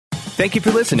Thank you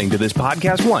for listening to this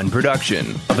Podcast One production.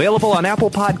 Available on Apple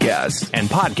Podcasts and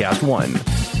Podcast One.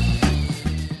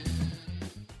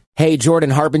 Hey, Jordan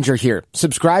Harbinger here.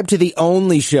 Subscribe to the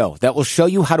only show that will show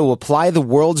you how to apply the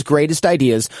world's greatest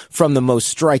ideas from the most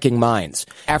striking minds.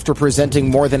 After presenting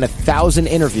more than 1,000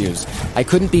 interviews, I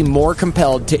couldn't be more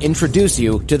compelled to introduce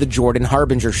you to the Jordan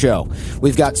Harbinger Show.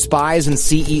 We've got spies and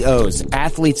CEOs,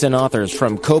 athletes and authors,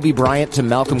 from Kobe Bryant to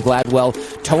Malcolm Gladwell,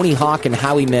 Tony Hawk and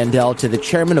Howie Mandel, to the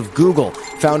chairman of Google,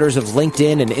 founders of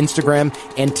LinkedIn and Instagram,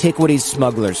 antiquities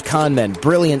smugglers, con men,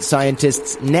 brilliant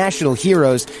scientists, national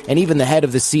heroes, and even the head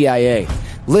of the CIA.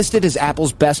 Listed as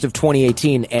Apple's Best of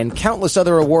 2018 and countless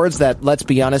other awards that, let's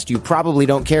be honest, you probably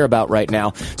don't care about right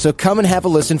now. So come and have a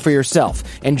listen for yourself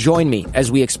and join me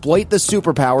as we exploit the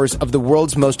superpowers of the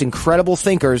world's most incredible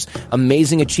thinkers,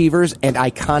 amazing achievers, and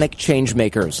iconic change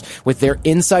makers, with their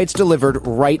insights delivered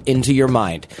right into your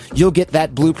mind. You'll get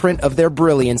that blueprint of their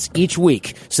brilliance each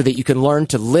week so that you can learn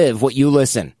to live what you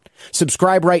listen.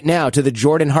 Subscribe right now to The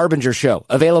Jordan Harbinger Show,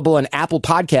 available on Apple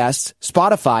Podcasts,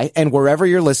 Spotify, and wherever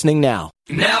you're listening now.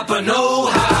 Napa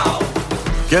know-how.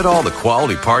 Get all the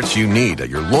quality parts you need at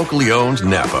your locally owned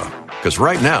Napa. Because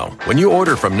right now, when you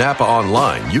order from Napa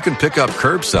online, you can pick up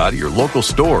curbside at your local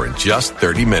store in just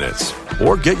 30 minutes.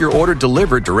 Or get your order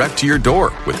delivered direct to your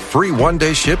door with free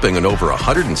one-day shipping on over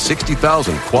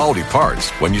 160,000 quality parts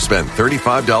when you spend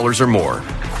 $35 or more.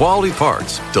 Quality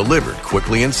parts delivered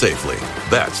quickly and safely.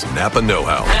 That's Napa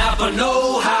know-how. Napa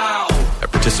know-how.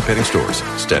 At participating stores,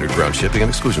 standard ground shipping and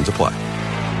exclusions apply.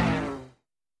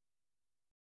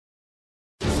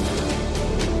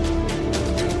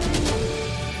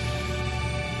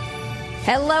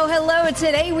 Hello, hello.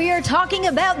 Today we are talking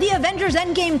about the Avengers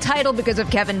Endgame title because of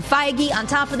Kevin Feige. On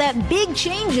top of that, big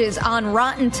changes on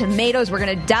Rotten Tomatoes. We're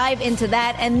going to dive into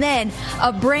that. And then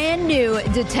a brand new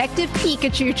Detective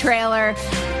Pikachu trailer.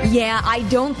 Yeah, I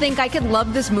don't think I could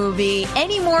love this movie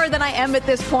any more than I am at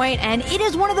this point. And it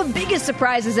is one of the biggest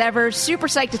surprises ever. Super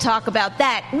psyched to talk about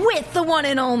that with the one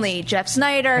and only Jeff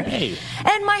Snyder. Hey.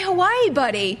 And my Hawaii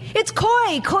buddy. It's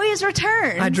Koi. Koi has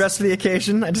returned. I dressed for the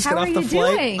occasion. I just got off the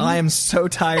flight. Doing? I am so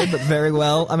tired, but very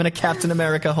well. I'm in a Captain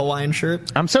America Hawaiian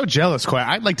shirt. I'm so jealous, Quay.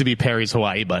 I'd like to be Perry's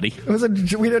Hawaii buddy.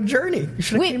 We had a journey.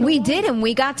 We did, and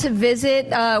we got to visit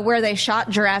where they shot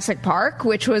Jurassic Park,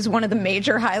 which was one of the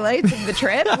major highlights of the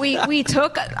trip. We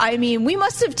took, we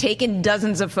must have taken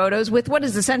dozens of photos with what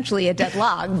is essentially a dead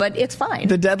log, but it's fine.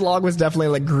 The dead log was definitely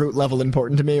like Groot level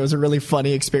important to me. It was a really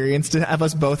funny experience to have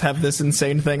us both have this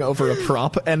insane thing over a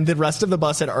prop, and the rest of the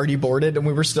bus had already boarded, and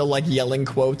we were still like yelling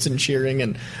quotes and cheering,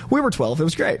 and we were 12. It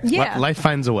was great. Yeah. Life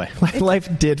finds a way. Life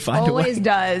did find a way. Always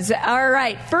does. All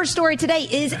right. First story today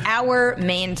is our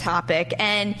main topic,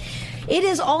 and it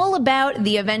is all about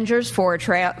the Avengers 4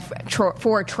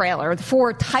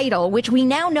 title, which we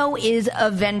now know is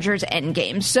Avengers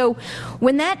Endgame. So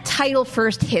when that title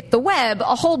first hit the web,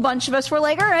 a whole bunch of us were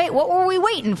like, all right, what were we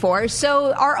waiting for?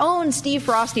 So our own Steve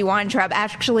Frosty Weintraub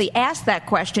actually asked that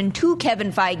question to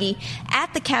Kevin Feige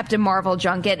at the Captain Marvel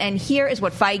junket, and here is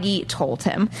what Feige told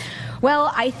him.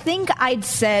 Well, I think I'd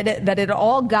said that it had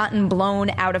all gotten blown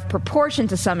out of proportion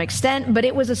to some extent, but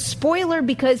it was a spoiler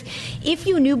because if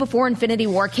you knew before Infinity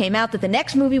War came out that the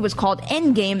next movie was called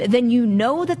Endgame, then you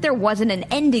know that there wasn't an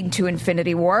ending to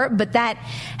Infinity War, but that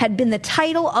had been the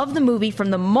title of the movie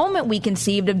from the moment we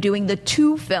conceived of doing the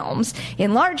two films,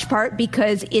 in large part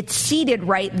because it's seated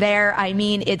right there. I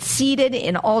mean, it's seated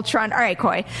in Ultron. All right,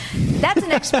 Coy, that's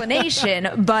an explanation,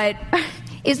 but...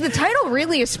 Is the title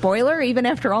really a spoiler, even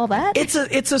after all that? It's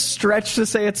a stretch to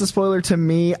say it's a spoiler to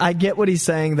me. I get what he's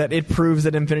saying, that it proves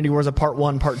that Infinity War is a part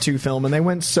 1, part 2 film, and they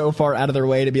went so far out of their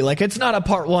way to be like, it's not a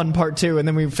part 1, part 2, and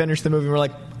then we finished the movie and we're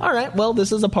like, all right, well,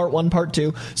 this is a part 1, part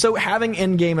 2. So having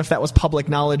Endgame, if that was public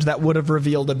knowledge, that would have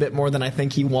revealed a bit more than I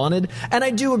think he wanted. And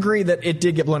I do agree that it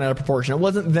did get blown out of proportion. It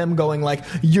wasn't them going like,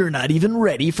 you're not even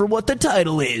ready for what the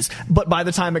title is. But by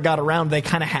the time it got around, they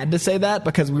kind of had to say that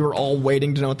because we were all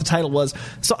waiting to know what the title was.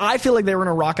 So I feel like they were in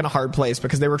a rock and a hard place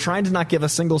because they were trying to not give a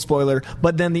single spoiler,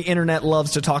 but then the internet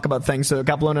loves to talk about things, so it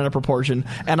got blown out of proportion.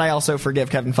 And I also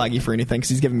forgive Kevin Feige for anything because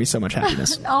he's given me so much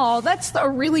happiness. Oh, that's a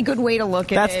really good way to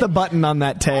look at it. That's the button on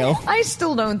that tail. I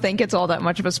still don't think it's all that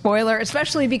much of a spoiler,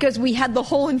 especially because we had the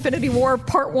whole Infinity War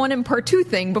Part 1 and Part 2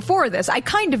 thing before this. I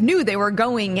kind of knew they were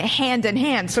going hand in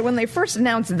hand, so when they first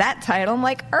announced that title, I'm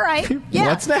like, all right, yeah.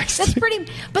 What's next? That's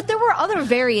pretty... But there were other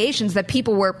variations that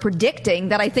people were predicting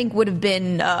that I think would have been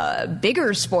even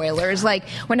bigger spoilers. Like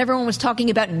when everyone was talking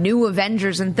about new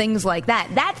Avengers and things like that,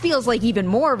 that feels like even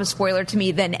more of a spoiler to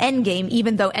me than Endgame,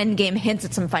 even though Endgame hints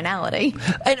at some finality.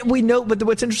 And we know, but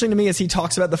what's interesting to me is he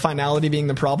talks about the finality being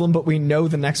the problem, but we know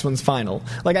the next one's final.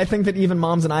 Like, I think that even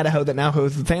moms in Idaho that now know who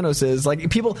Thanos is, like,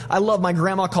 people, I love, my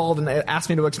grandma called and asked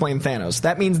me to explain Thanos.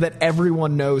 That means that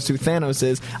everyone knows who Thanos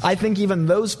is. I think even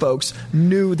those folks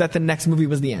knew that the next movie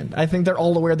was the end. I think they're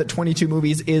all aware that 22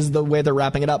 movies is the way they're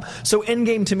wrapping it up. So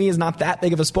Endgame to me is not that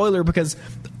big of a spoiler because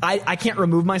I can't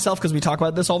remove myself because we talk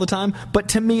about this all the time, but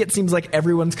to me it seems like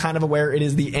everyone's kind of aware it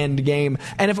is the end game.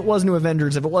 And if it was New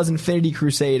Avengers, if it was Infinity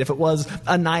Crusade, if it was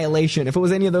Annihilation, if it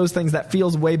was any of those things, that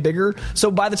feels way bigger. So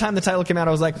by the time the title came out,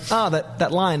 I was like,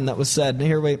 that line that was said,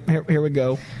 here we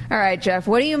go. All right, Jeff,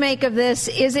 what do you make of this?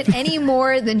 Is it any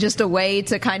more than just a way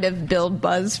to kind of build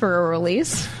buzz for a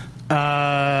release?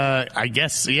 I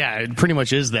guess, yeah, it pretty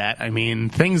much is that. I mean,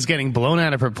 things getting blown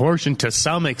out of proportion to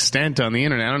some extent on the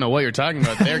internet. I don't know what you're talking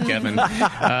about there, Kevin.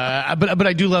 But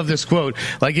I do love this quote.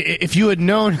 Like, if you had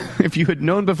known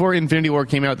before Infinity War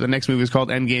came out, the next movie was called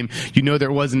Endgame, you know there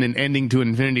wasn't an ending to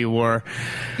Infinity War.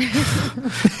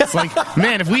 It's like,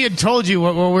 man, if we had told you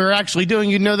what we were actually doing,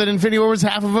 you'd know that Infinity War was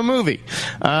half of a movie.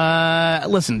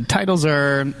 Listen, titles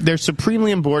they're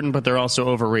supremely important, but they're also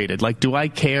overrated. Like, do I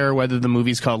care whether the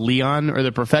movie's called Leon or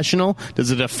The Professional?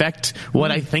 Does it affect what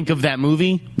I think of that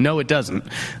movie? No, it doesn't.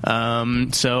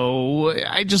 So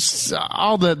I just,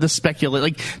 all the speculate,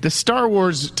 like the Star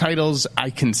Wars titles I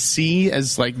can see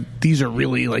as like, these are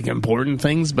really like important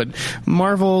things, but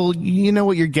Marvel, you know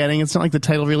what you're getting. It's not like the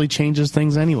title really changes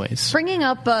things anyways. Bringing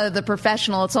up The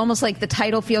Professional, it's almost like the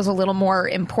title feels a little more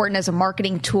important as a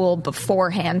marketing tool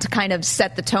beforehand to kind of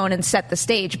set the tone and set the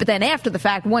stage. But then after the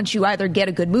fact, once you either get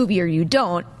a good movie or you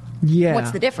don't, yeah. What's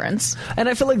the difference? And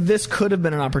I feel like this could have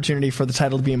been an opportunity for the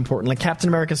title to be important. Like Captain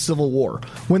America Civil War.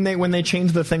 When they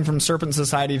changed the thing from Serpent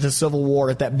Society to Civil War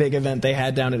at that big event they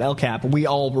had down at El Cap, we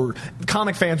all were,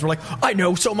 comic fans were like, I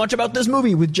know so much about this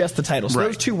movie with just the title. So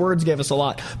those two words gave us a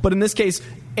lot. But in this case,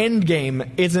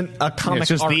 Endgame isn't a comic It's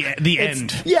just arc. the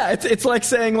end. Yeah, it's like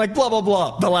saying like blah, blah,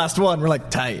 blah, the last one. We're like,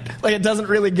 tight. Like it doesn't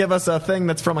really give us a thing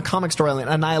that's from a comic storyline.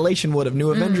 Annihilation would have, New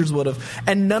Avengers would have.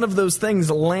 And none of those things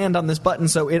land on this button,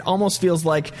 so it almost feels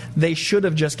like they should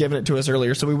have just given it to us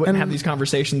earlier so we wouldn't have these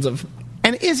conversations of...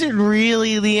 And is it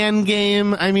really the end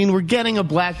game? I mean, we're getting a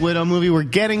Black Widow movie. We're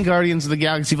getting Guardians of the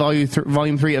Galaxy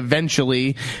Volume 3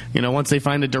 eventually. You know, once they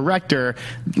find a director.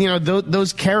 You know,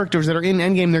 those characters that are in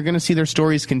Endgame, they're going to see their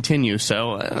stories continue.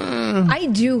 So... I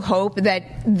do hope that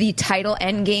the title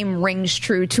Endgame rings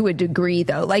true to a degree,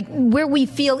 though. Like, where we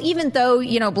feel, even though,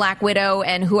 you know, Black Widow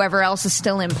and whoever else is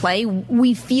still in play,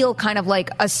 we feel kind of like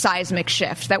a seismic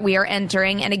shift that we are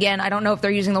entering. And again, I don't know if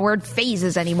they're using the word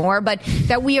phases anymore, but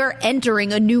that we are entering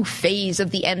a new phase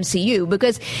of the MCU,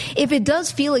 because if it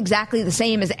does feel exactly the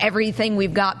same as everything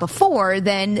we've got before,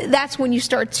 then that's when you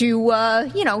start to,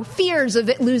 fears of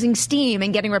it losing steam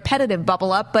and getting repetitive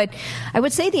bubble up. But I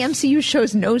would say the MCU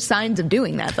shows no signs of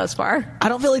doing that thus far. I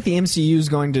don't feel like the MCU is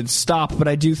going to stop, but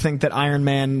I do think that Iron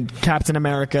Man, Captain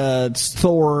America,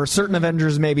 Thor, certain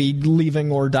Avengers maybe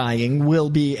leaving or dying will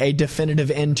be a definitive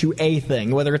end to a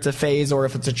thing, whether it's a phase or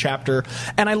if it's a chapter.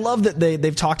 And I love that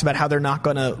they've talked about how they're not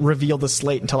going to reveal the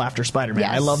slate until after Spider-Man.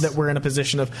 Yes. I love that we're in a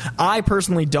position of, I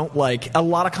personally don't like, a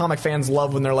lot of comic fans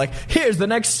love when they're like, here's the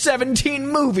next 17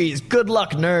 movies. Good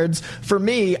luck, nerds. For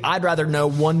me, I'd rather know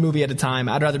one movie at a time.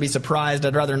 I'd rather be surprised.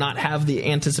 I'd rather not have the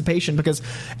anticipation, because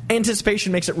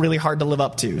anticipation makes it really hard to live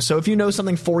up to. So if you know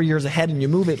something 4 years ahead and you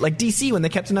move it, like DC when they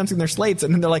kept announcing their slates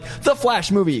and then they're like, the Flash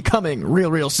movie coming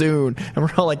real soon. And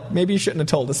we're all like, maybe you shouldn't have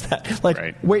told us that.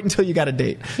 Like, wait until you got a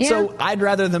date. Yeah. So I'd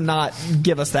rather them not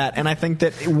give us that. And I think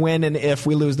that when and if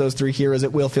we lose those three heroes,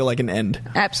 it will feel like an end.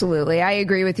 Absolutely. I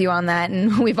agree with you on that.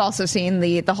 And we've also seen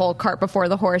the whole cart before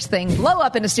the horse thing blow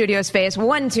up in a studio space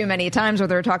one too many times,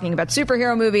 whether we're talking about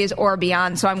superhero movies or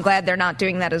beyond. So I'm glad they're not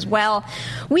doing that as well.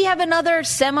 We have another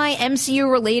semi-MCU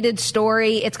related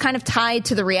story. It's kind of tied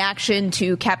to the reaction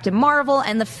to Captain Marvel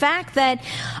and the fact that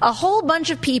a whole bunch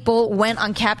of people went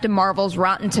on Captain Marvel's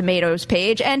Rotten Tomatoes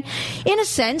page, and in a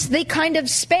sense, they kind of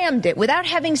spammed it. Without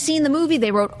having seen the movie,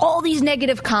 they wrote all these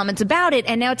negative comments about it,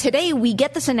 and now today we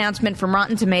get this announcement from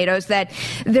Rotten Tomatoes that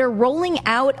they're rolling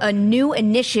out a new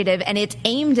initiative, and it's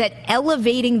aimed at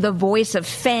elevating the voice of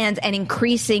fans and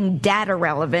increasing data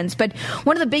relevance. But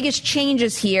one of the biggest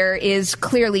changes here is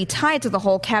clearly tied to the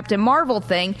whole Captain Marvel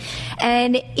thing,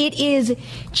 and it is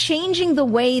changing the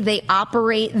way they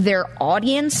operate their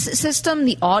audience system,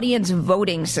 the audience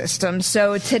voting system.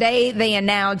 So today they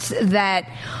announced that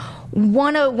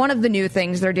one of the new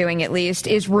things they're doing, at least,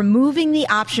 is removing the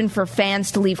option for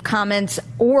fans to leave comments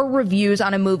or reviews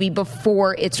on a movie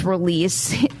before its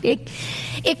release.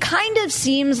 It kind of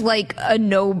seems like a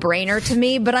no-brainer to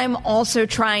me, but I'm also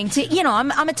trying to,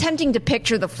 I'm attempting to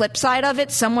picture the flip side of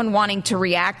it, someone wanting to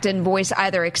react and voice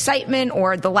either excitement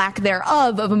or the lack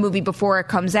thereof of a movie before it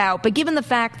comes out. But given the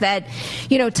fact that,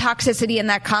 toxicity in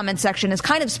that comment section has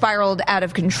kind of spiraled out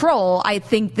of control, I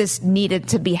think this needed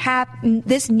to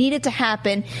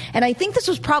happen, and I think this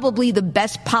was probably the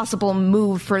best possible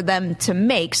move for them to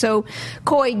make. So,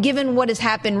 Coy, given what has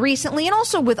happened recently, and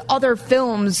also with other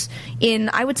films in,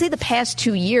 I would say, the past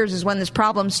 2 years is when this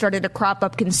problem started to crop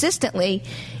up consistently,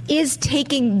 is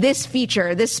taking this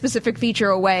specific feature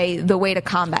away, the way to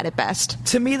combat it best?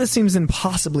 To me, this seems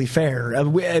impossibly fair.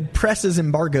 Press is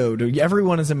embargoed.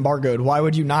 Everyone is embargoed. Why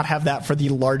would you not have that for the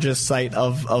largest site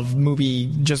of movie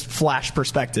just flash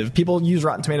perspective? People use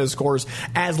Rotten Tomatoes scores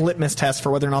as litmus tests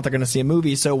for whether or not they're going to see a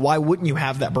movie, so why wouldn't you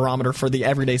have that barometer for the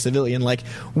everyday civilian? Like,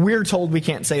 we're told we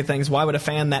can't say things. Why would a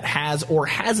fan that has or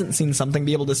hasn't seen something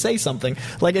be able to say something?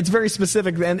 Like, it's very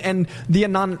specific, and the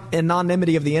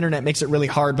anonymity of the internet makes it really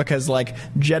hard because, like,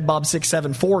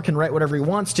 JedBob674 can write whatever he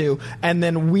wants to, and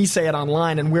then we say it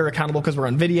online, and we're accountable because we're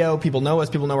on video. People know us.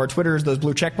 People know our Twitters. Those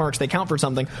blue check marks, they count for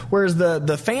something. Whereas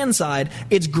the fan side,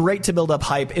 it's great to build up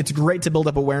hype. It's great to build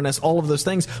up awareness, all of those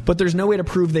things, but there's no way to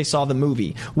prove they saw the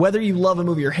movie. Whether you love a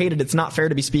movie or hate it, it's not fair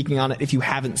to be speaking on it if you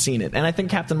haven't seen it. And I think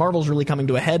Captain Marvel's really coming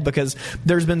to a head because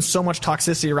there's been so much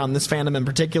toxicity around this fandom in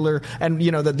particular, and,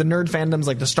 the nerd fandoms,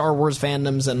 like the Star Wars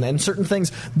fandoms and certain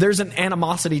things, there's an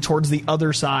animosity towards the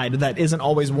other side that isn't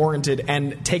always warranted,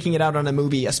 and taking it out on a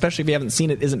movie, especially if you haven't seen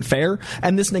it, isn't fair,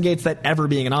 and this negates that ever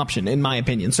being an option, in my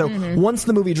opinion. So once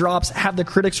the movie drops, have the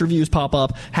critics' reviews pop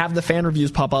up, have the fan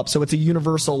reviews pop up, so it's a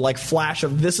universal, like, flash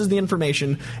of this is the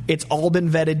information, it's all been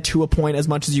vetted to a point as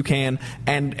much as you can,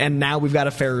 and now we've got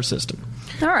a fairer system.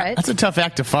 All right. That's a tough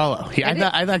act to follow.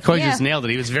 I thought Coy just nailed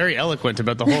it. He was very eloquent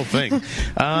about the whole thing.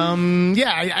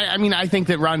 I think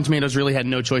that Rotten Tomatoes really had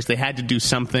no choice. They had to do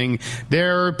something.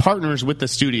 They're partners with the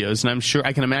studios, and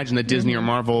I can imagine that Disney or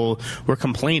Marvel were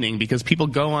complaining because people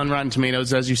go on Rotten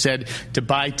Tomatoes, as you said, to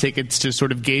buy tickets to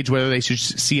sort of gauge whether they should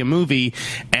see a movie,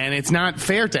 and it's not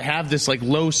fair to have this, like,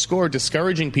 low score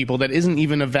discouraging people that isn't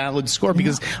even a valid score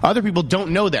because other people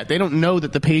don't know that. They don't know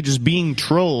that the page is being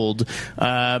trolled,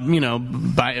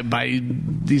 by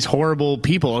these horrible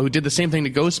people who did the same thing to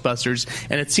Ghostbusters,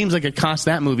 and it seems like it cost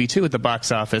that movie too at the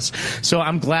box office. So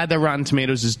I'm glad that Rotten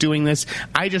Tomatoes is doing this.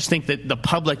 I just think that the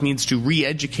public needs to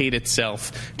re-educate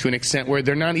itself to an extent where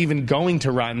they're not even going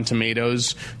to Rotten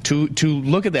Tomatoes to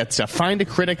look at that stuff. Find a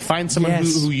critic, find someone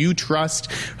who you trust,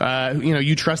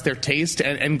 you trust their taste,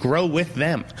 and grow with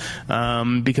them.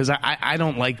 Because I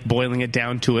don't like boiling it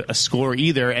down to a score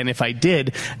either, and if I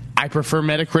did, I prefer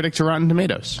Metacritic to Rotten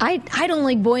Tomatoes. I don't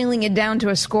like boiling it down to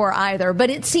a score either, but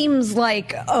it seems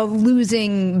like a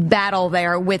losing battle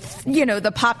there with,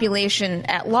 the population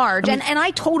at large. And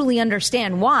I totally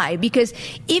understand why, because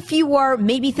if you are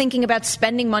maybe thinking about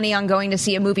spending money on going to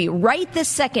see a movie right this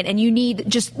second and you need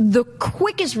just the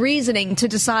quickest reasoning to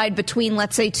decide between,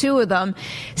 let's say, two of them,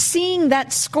 seeing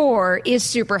that score is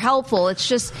super helpful. It's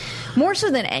just more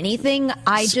so than anything,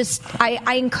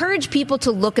 I encourage people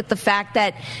to look at the fact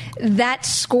that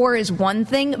score is one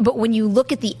thing, but when you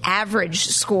look at the average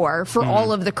score for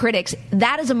all of the critics,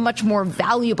 that is a much more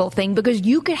valuable thing, because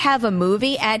you could have a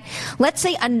movie at, let's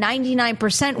say, a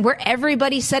 99% where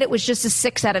everybody said it was just a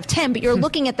 6 out of 10, but you're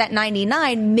looking at that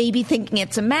 99 maybe thinking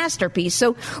it's a masterpiece.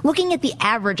 So looking at the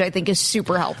average, I think, is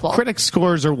super helpful. Critic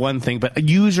scores are one thing, but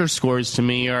user scores to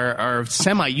me are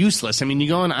semi-useless. I mean, you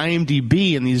go on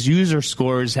IMDb and these user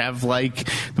scores have, like,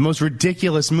 the most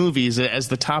ridiculous movies as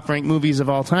the top-ranked movies of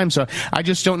all time. So I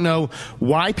just don't know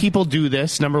why people do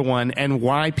this, number one, and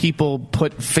why people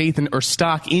put faith in or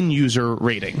stock in user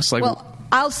ratings.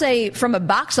 I'll say from a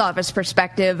box office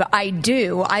perspective, I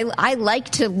do. I like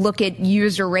to look at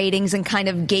user ratings and kind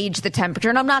of gauge the temperature.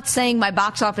 And I'm not saying my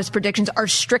box office predictions are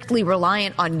strictly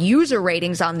reliant on user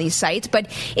ratings on these sites, but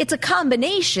it's a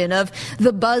combination of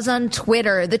the buzz on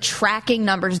Twitter, the tracking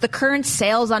numbers, the current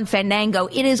sales on Fandango.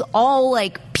 It is all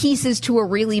like pieces to a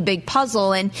really big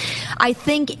puzzle. And I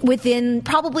think within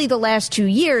probably the last 2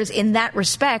 years, in that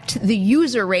respect, the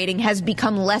user rating has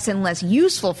become less and less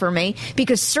useful for me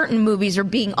because certain movies are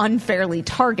being unfairly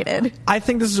targeted. I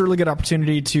think this is a really good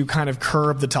opportunity to kind of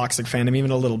curb the toxic fandom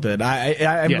even a little bit.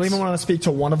 I really even want to speak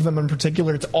to one of them in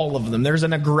particular. It's all of them. There's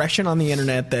an aggression on the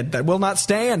internet that will not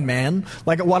stand, man.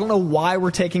 Like, well, I don't know why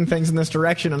we're taking things in this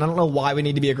direction, and I don't know why we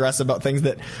need to be aggressive about things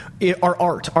that are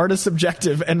art. Art is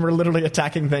subjective, and we're literally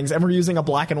attacking things, and we're using a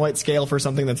black and white scale for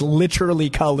something that's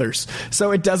literally colors.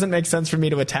 So it doesn't make sense for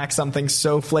me to attack something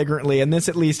so flagrantly, and this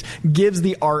at least gives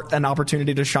the art an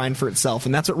opportunity to shine for itself,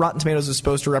 and that's what Rotten Tomatoes is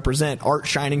supposed to represent, art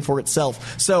shining for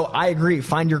itself. So I agree,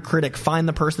 find your critic, find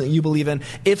the person that you believe in.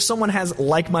 If someone has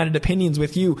like-minded opinions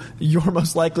with you, you're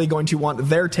most likely going to want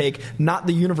their take, not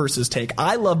the universe's take.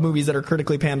 I love movies that are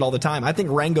critically panned all the time. I think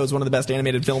Rango is one of the best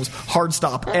animated films, hard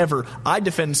stop, ever. I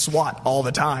defend SWAT all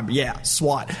the time. Yeah,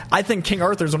 SWAT. I think King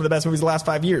Arthur is one of the best movies of the last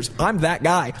 5 years. I'm that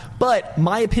guy. But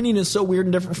my opinion is so weird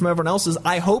and different from everyone else's.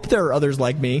 I hope there are others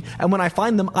like me, and when I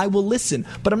find them, I will listen.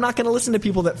 But I'm not going to listen to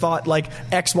people that thought like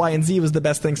X, Y, and Z was the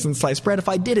best thing since sliced bread if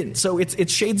I didn't. So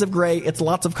it's shades of gray. It's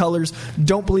lots of colors.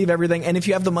 Don't believe everything. And if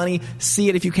you have the money, see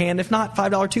it if you can. If not,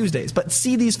 $5 Tuesdays. But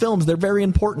see these films. They're very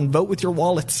important. Vote with your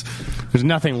wallets. There's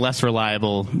nothing less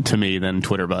reliable to me than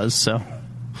Twitter buzz. So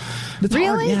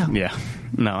really? Hard, yeah.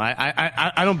 No,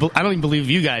 I don't even believe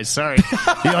you guys. Sorry, you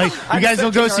guys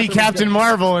will go see Captain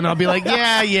Marvel, and I'll be like,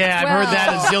 yeah, I've heard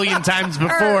that a zillion times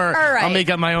before. All right. I'll make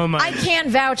up my own mind. I can't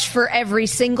vouch for every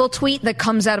single tweet that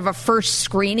comes out of a first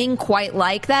screening quite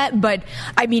like that, but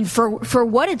I mean, for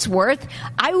what it's worth,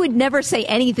 I would never say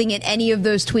anything in any of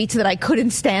those tweets that I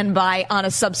couldn't stand by on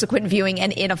a subsequent viewing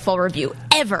and in a full review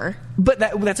ever. But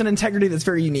that's an integrity that's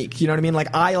very unique. You know what I mean?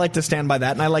 Like, I like to stand by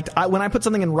that, and when I put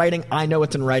something in writing, I know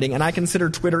it's in writing, and I consider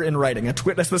Twitter in writing.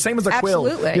 That's the same as a quill.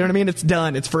 Absolutely. You know what I mean? It's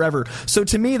done. It's forever. So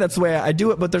to me, that's the way I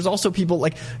do it. But there's also people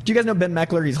like, do you guys know Ben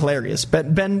Meckler? He's hilarious.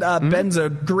 Ben's a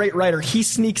great writer. He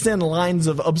sneaks in lines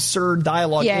of absurd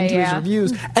dialogue into his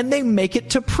reviews, and they make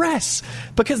it to press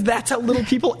because that's how little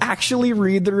people actually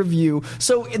read the review.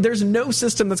 So there's no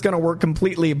system that's going to work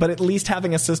completely, but at least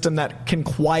having a system that can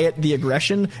quiet the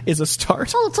aggression is a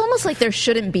start. Well, it's almost like there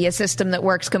shouldn't be a system that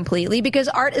works completely because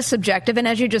art is subjective, and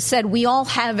as you just said, we all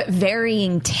have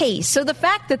varying tastes. So the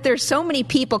fact that there's so many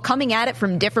people coming at it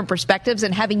from different perspectives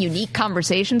and having unique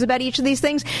conversations about each of these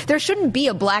things, there shouldn't be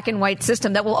a black and white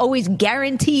system that will always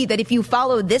guarantee that if you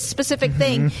follow this specific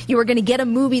thing, you are going to get a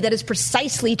movie that is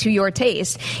precisely to your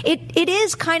taste. It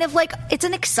is kind of like, it's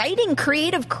an exciting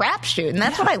creative crapshoot, and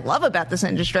that's what I love about this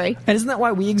industry. And isn't that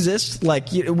why we exist?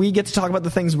 Like, we get to talk about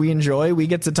the things we enjoy, we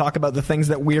get to talk about the things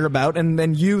that we're about, and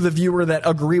then you, the viewer that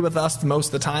agree with us most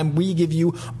of the time, we give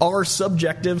you our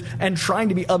subjective and trying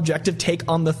to be objective take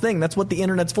on the thing. That's what the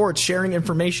internet's for. It's sharing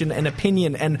information and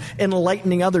opinion and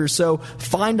enlightening others. So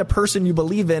find a person you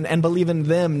believe in and believe in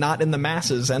them, not in the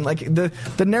masses. And like the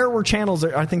narrower channels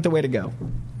are, I think, the way to go.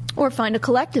 Or find a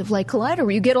collective like Collider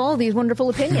where you get all these wonderful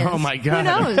opinions. Oh, my God.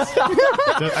 Who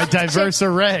knows? A diverse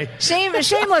array.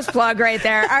 Shameless plug right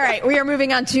there. All right, we are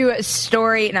moving on to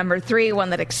story number 3,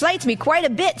 one that excites me quite a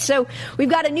bit. So we've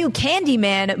got a new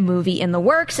Candyman movie in the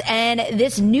works, and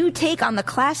this new take on the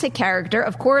classic character,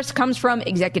 of course, comes from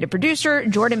executive producer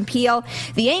Jordan Peele.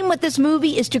 The aim with this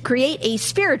movie is to create a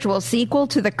spiritual sequel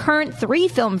to the current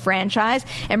 3-film franchise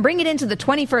and bring it into the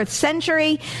 21st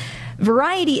century.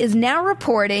 Variety is now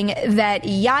reporting that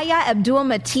Yahya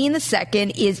Abdul-Mateen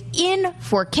II is in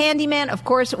for Candyman. Of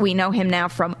course, we know him now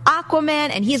from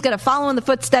Aquaman, and he's going to follow in the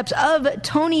footsteps of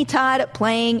Tony Todd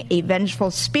playing a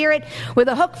vengeful spirit with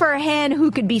a hook for a hand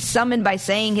who could be summoned by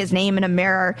saying his name in a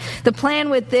mirror. The plan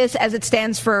with this, as it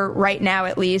stands for right now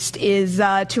at least, is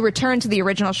to return to the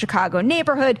original Chicago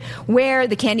neighborhood where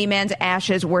the Candyman's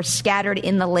ashes were scattered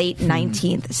in the late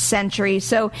 19th century.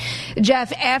 So,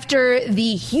 Jeff, after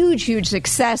the huge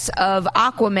success of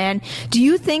Aquaman, do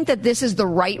you think that this is the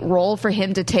right role for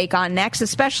him to take on next,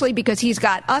 especially because he's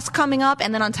got Us coming up,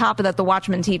 and then on top of that, the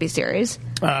Watchmen TV series?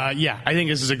 Yeah, I think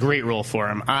this is a great role for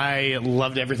him. I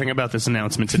loved everything about this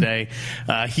announcement today.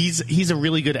 He's a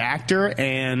really good actor,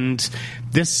 and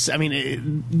this, I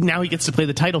mean, now he gets to play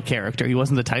the title character. He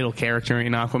wasn't the title character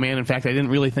in Aquaman. In fact, I didn't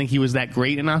really think he was that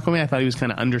great in Aquaman. I thought he was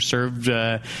kind of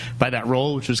underserved by that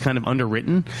role, which was kind of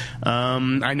underwritten.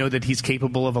 I know that he's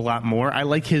capable of a lot more. I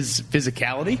like his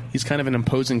physicality. He's kind of an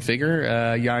imposing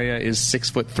figure. Yahya is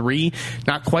 6'3",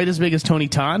 not quite as big as Tony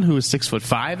Todd, who is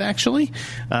 6'5", actually.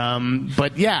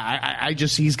 But yeah, I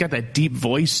just, he's got that deep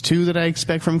voice too that I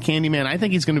expect from Candyman. I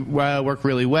think he's going to work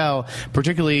really well,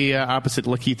 particularly opposite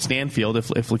Lakeith Stanfield. If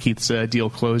Lakeith's deal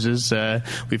closes,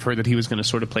 we've heard that he was going to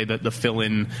sort of play the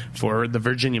fill-in for the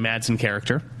Virginia Madsen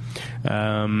character.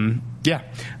 So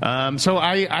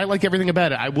I like everything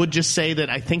about it. I would just say that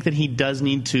I think that he does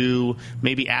need to,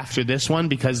 maybe after this one,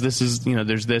 because this is,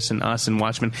 there's this and Us and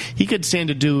Watchmen, he could stand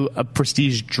to do a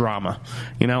prestige drama.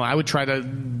 I would try to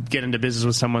get into business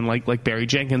with someone like Barry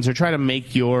Jenkins, or try to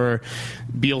make your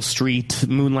Beale Street,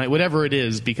 Moonlight, whatever it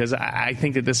is, because I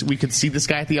think that we could see this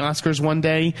guy at the Oscars one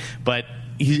day, but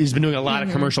he's been doing a lot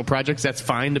of commercial projects. That's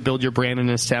fine to build your brand and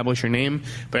establish your name,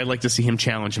 but I'd like to see him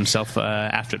challenge himself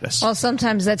after this. Well,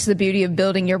 sometimes that's the beauty of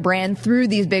building your brand through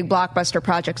these big blockbuster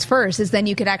projects first, is then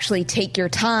you could actually take your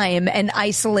time and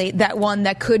isolate that one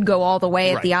that could go all the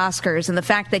way at the Oscars. And the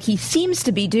fact that he seems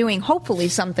to be doing, hopefully,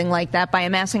 something like that by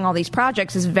amassing all these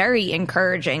projects is very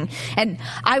encouraging. And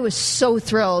I was so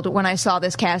thrilled when I saw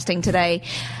this casting today.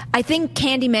 I think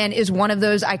Candyman is one of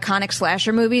those iconic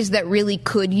slasher movies that really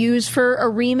could use for a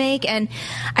remake, and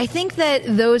I think that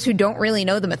those who don't really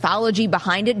know the mythology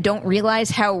behind it don't realize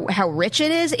how rich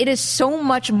it is. It is so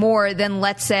much more than,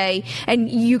 let's say, and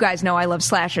you guys know I love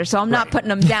slashers, so I'm not putting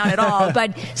them down at all,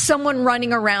 but someone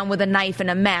running around with a knife and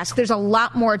a mask. There's a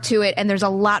lot more to it, and there's a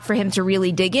lot for him to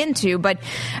really dig into. But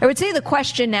I would say the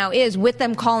question now is, with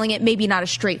them calling it maybe not a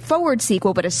straightforward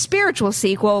sequel, but a spiritual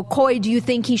sequel, Coy, do you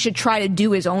think he should try to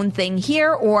do his own thing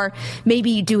here, or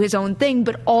maybe do his own thing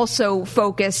but also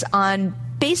focus on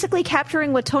basically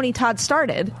capturing what Tony Todd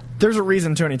started? There's a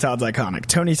reason Tony Todd's iconic.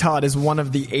 Tony Todd is one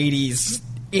of the 80s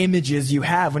images you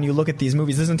have when you look at these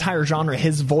movies. This entire genre,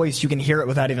 his voice, you can hear it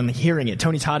without even hearing it.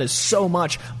 Tony Todd is so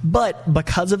much, but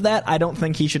because of that, I don't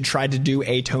think he should try to do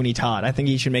a Tony Todd. I think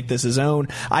he should make this his own.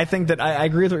 I think that I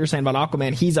agree with what you're saying about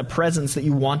Aquaman. He's a presence that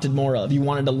you wanted more of. You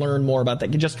wanted to learn more about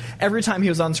that. Just every time he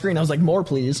was on screen, I was like, more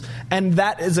please. And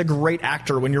that is a great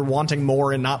actor when you're wanting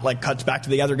more and not like cuts back to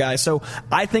the other guy. So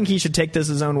I think he should take this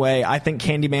his own way. I think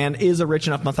Candyman is a rich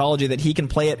enough mythology that he can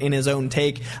play it in his own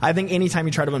take. I think anytime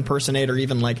you try to impersonate or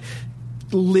even like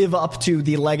live up to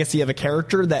the legacy of a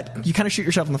character, that you kind of shoot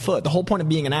yourself in the foot. The whole point of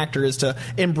being an actor is to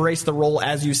embrace the role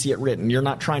as you see it written. You're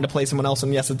not trying to play someone else,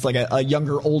 and yes, it's like a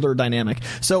younger, older dynamic.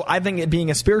 So I think it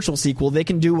being a spiritual sequel, they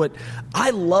can do what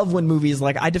I love when movies,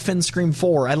 like I defend Scream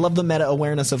 4. I love the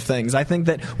meta-awareness of things. I think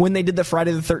that when they did the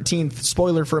Friday the 13th,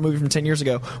 spoiler for a movie from 10 years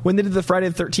ago, when they did the Friday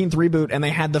the 13th reboot and they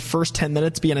had the first 10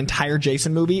 minutes be an entire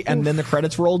Jason movie and then the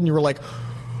credits rolled and you were like,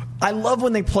 I love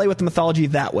when they play with the mythology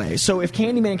that way. So if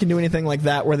Candyman can do anything like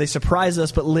that, where they surprise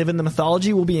us but live in the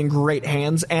mythology, we'll be in great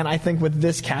hands. And I think with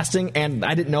this casting, and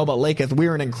I didn't know about Laketh,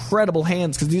 we're in incredible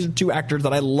hands, because these are two actors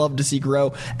that I love to see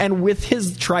grow. And with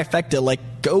his trifecta,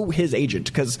 like, go his agent,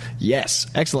 because yes,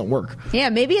 excellent work. Yeah,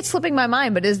 maybe it's slipping my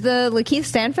mind, but is the Lakeith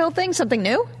Stanfield thing something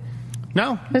new?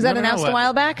 No. Was that announced a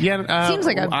while back? Yeah. Seems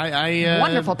like a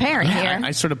wonderful pairing here.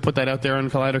 I sort of put that out there on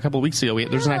Collider a couple of weeks ago.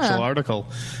 There's an actual article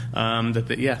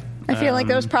I feel like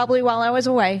that was probably while I was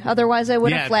away. Otherwise, I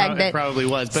would have flagged it. It probably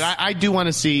was. But I do want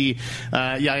to see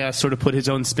Yahya sort of put his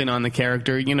own spin on the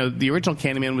character. You know, the original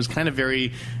Candyman was kind of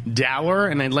very dour,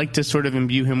 and I'd like to sort of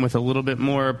imbue him with a little bit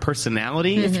more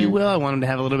personality, if you will. I want him to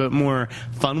have a little bit more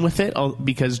fun with it,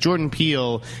 because Jordan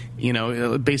Peele, you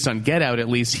know, based on Get Out at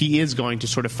least, he is going to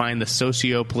sort of find the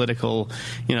socio-political,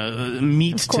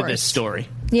 meat to this story.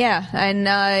 Yeah, and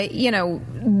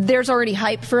there's already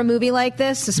hype for a movie like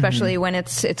this, especially when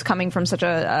it's coming from such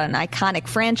an iconic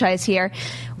franchise here.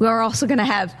 We are also going to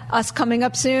have Us coming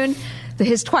up soon.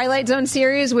 His Twilight Zone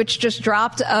series, which just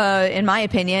dropped, in my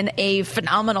opinion, a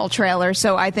phenomenal trailer.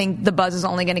 So I think the buzz is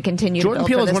only going to continue. Jordan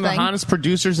Peele is one of the hottest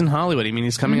producers in Hollywood. I mean,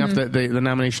 he's coming off the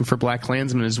nomination for Black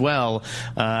Klansman as well.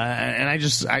 And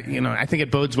I think it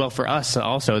bodes well for us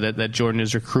also that Jordan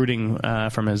is recruiting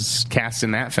from his cast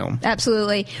in that film.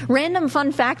 Absolutely. Random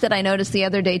fun fact that I noticed the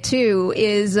other day too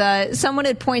is someone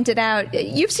had pointed out,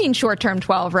 you've seen Short Term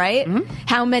 12, right? Mm-hmm.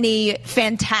 How many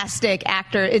fantastic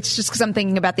actors. It's just because I'm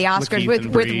thinking about the Oscars.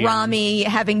 With Rami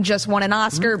having just won an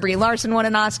Oscar, Brie Larson won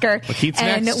an Oscar,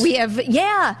 and next. We have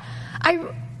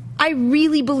I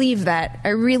really believe that. I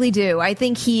really do. I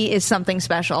think he is something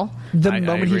special. The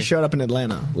moment he showed up in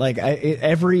Atlanta, like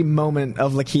every moment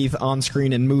of Lakeith on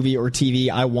screen in movie or TV,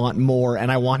 I want more,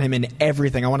 and I want him in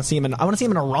everything. I want to see him in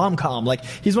a rom-com. Like,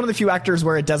 he's one of the few actors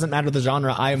where it doesn't matter the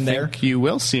genre. I think you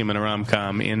will see him in a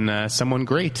rom-com in Someone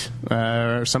Great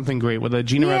or Something Great with a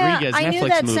Gina Rodriguez Netflix movie. I knew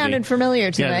that sounded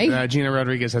familiar to me. Gina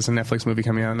Rodriguez has a Netflix movie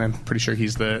coming out, and I'm pretty sure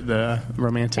he's the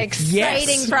romantic.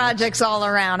 Exciting projects all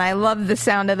around. I love the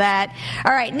sound of that.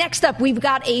 All right, next up, we've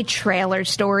got a trailer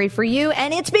story for you,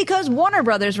 and it's because Warner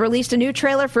Brothers released a new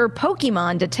trailer for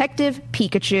Pokemon Detective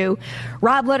Pikachu.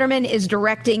 Rob Letterman is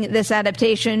directing this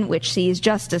adaptation, which sees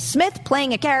Justice Smith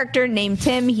playing a character named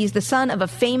Tim. He's the son of a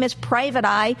famous private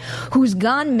eye who's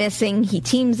gone missing. He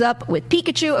teams up with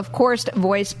Pikachu, of course,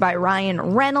 voiced by Ryan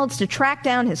Reynolds, to track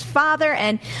down his father,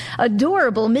 and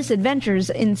adorable misadventures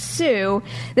ensue.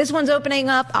 This one's opening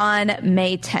up on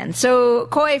May 10th. So,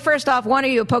 Coy, first off, one, are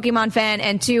you a Pokemon Pokemon fan?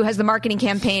 And 2, has the marketing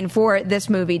campaign for this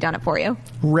movie done it for you?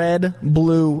 Red,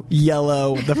 blue,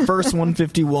 yellow. The first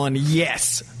 151.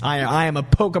 Yes, I am a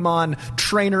Pokemon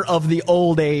trainer of the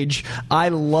old age. I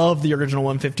love the original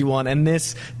 151, and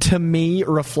this, to me,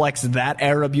 reflects that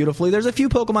era beautifully. There's a few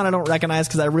Pokemon I don't recognize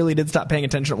because I really did stop paying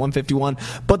attention at 151,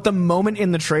 but the moment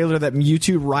in the trailer that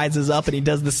Mewtwo rises up and he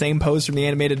does the same pose from the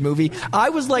animated movie, I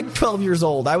was like 12 years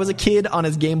old. I was a kid on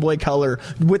his Game Boy Color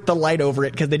with the light over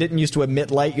it because they didn't used to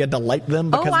emit light. You had to light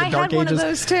them because of the Dark Ages. I had one of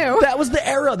those too. That was the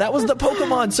era. That was the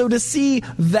Pokemon. So to see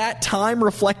that time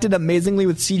reflected amazingly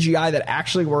with CGI that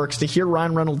actually works, to hear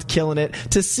Ryan Reynolds killing it,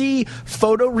 to see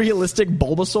photorealistic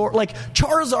Bulbasaur. Like,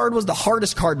 Charizard was the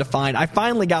hardest card to find. I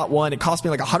finally got one. It cost me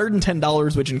like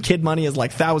 $110, which in kid money is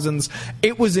like thousands.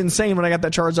 It was insane when I got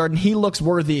that Charizard, and he looks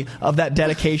worthy of that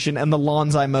dedication and the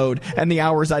lawns I mowed and the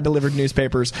hours I delivered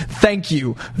newspapers. Thank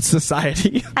you,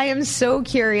 society. I am so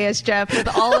curious, Jeff, with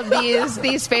all of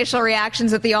these facial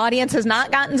reactions that the audience has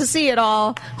not gotten to see at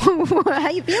all. How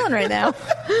you feeling right now?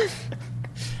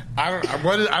 I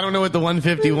don't know what the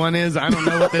 151 is. I don't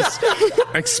know what this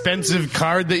expensive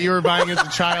card that you were buying as a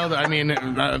child. I mean,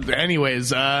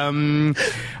 anyways,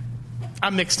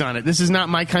 I'm mixed on it. This is not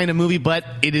my kind of movie, but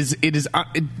it's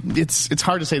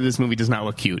hard to say that this movie does not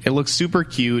look cute. It looks super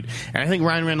cute, and I think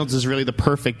Ryan Reynolds is really the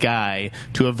perfect guy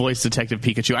to have voiced Detective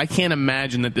Pikachu. I can't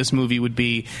imagine that this movie would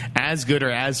be as good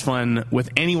or as fun with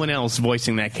anyone else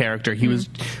voicing that character. He was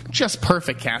just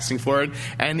perfect casting for it,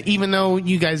 and even though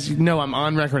you guys know I'm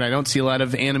on record, I don't see a lot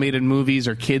of animated movies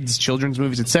or children's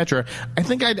movies, etc., I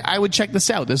think I would check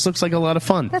this out. This looks like a lot of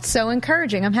fun. That's so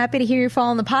encouraging. I'm happy to hear you fall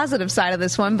on the positive side of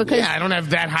this one, because I don't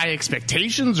have that high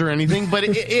expectations or anything, but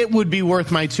it would be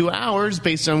worth my 2 hours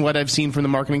based on what I've seen from the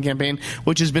marketing campaign,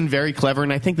 which has been very clever,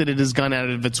 and I think that it has gone out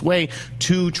of its way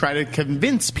to try to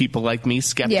convince people like me,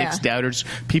 skeptics, doubters,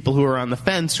 people who are on the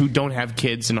fence, who don't have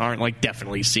kids and aren't like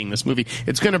definitely seeing this movie.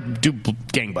 It's going to do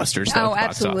gangbusters. Oh,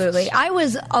 absolutely. I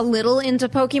was a little into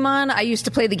Pokemon. I used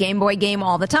to play the Game Boy game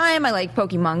all the time. I liked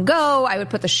Pokemon Go. I would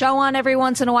put the show on every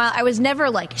once in a while. I was never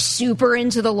like super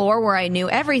into the lore where I knew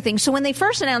everything. So when they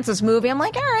first announced this movie, I'm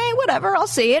like, all right, whatever, I'll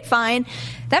see it, fine.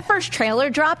 That first trailer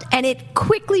dropped, and it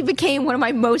quickly became one of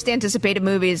my most anticipated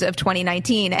movies of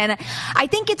 2019. And I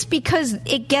think it's because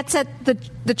it gets at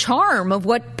the charm of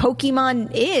what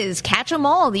Pokemon is. Catch 'em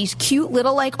all, these cute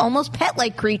little, like, almost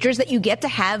pet-like creatures that you get to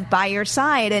have by your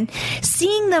side. And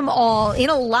seeing them all in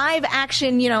a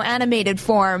live-action, animated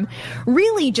form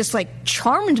really just, like,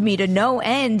 charmed me to no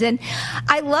end. And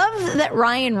I love that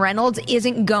Ryan Reynolds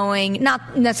isn't going,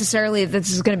 not necessarily that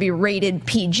this is going to be rated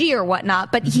PG or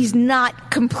whatnot, but he's not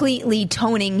completely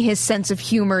toning his sense of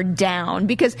humor down.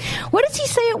 Because what does he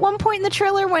say at one point in the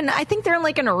trailer when I think they're in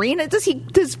like an arena? Does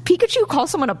Pikachu call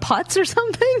someone a putz or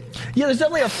something? Yeah, there's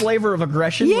definitely a flavor of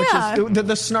aggression, which is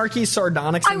the snarky,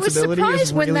 sardonic sensibility. I was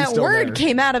surprised when that word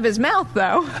came out of his mouth,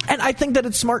 though. And I think that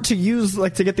it's smart to use,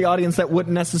 like, to get the audience that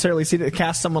wouldn't necessarily see to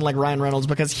cast someone like Ryan Reynolds,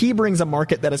 because he brings a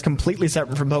market that is completely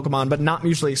separate from Pokemon, but not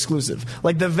mutually exclusive.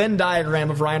 Like, the Venn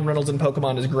diagram of Ryan Reynolds and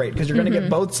Pokemon is great, because you're going to get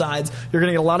both sides. You're going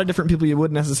to get a lot of different people you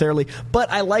wouldn't necessarily.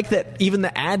 But I like that even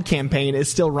the ad campaign is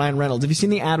still Ryan Reynolds. Have you seen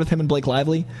the ad with him and Blake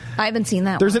Lively? I haven't seen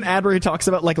that. There's an ad where he talks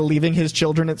about, like, leaving his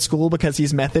children at school because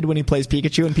he's method when he plays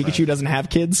Pikachu, and Pikachu doesn't have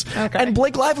kids. Okay. And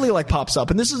Blake Lively, like, pops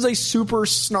up. And this is a super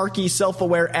snarky,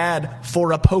 self-aware ad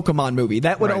for a Pokemon movie.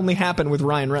 That would only happen with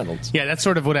Ryan Reynolds. Yeah, that's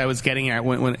sort of what I was getting at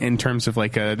when in terms of,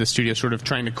 like, the studio sort of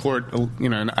trying to court,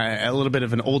 a little bit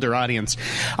of an older audience.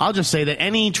 I'll just say that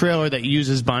any trailer that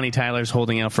uses Bonnie Tyler's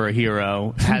holding out for a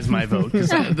hero has my vote. Because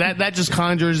that just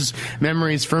conjures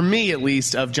memories, for me at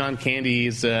least, of John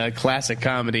Candy's classic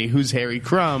comedy, Who's Harry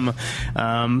Crumb?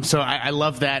 So I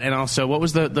love that. And also, what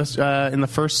was the in the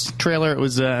first trailer? It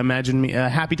was Imagine Me,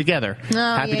 Happy Together.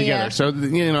 Happy Together. Yeah. So,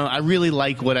 I really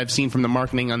like what I've seen from the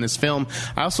marketing on this film.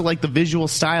 I also like the visual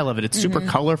style of it. It's super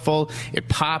colorful. It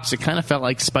pops. It kind of felt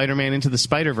like Spider-Man Into the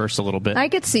Spider-Verse a little bit. I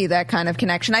could see that kind of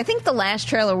connection. I think the last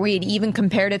trailer, we had even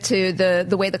compared it to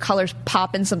the way the colors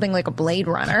pop in something like a Blade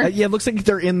Runner. Yeah, it looks like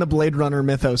they're in the Blade Runner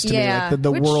mythos to me, like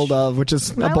the world of, which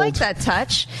is I like that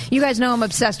touch. You guys know I'm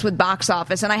obsessed with box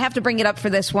office, and I have to bring it up for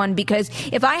this one, because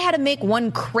if I had to make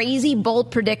one crazy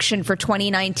bold prediction for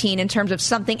 2019 in terms of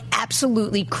something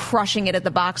absolutely crushing it at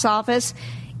the box office,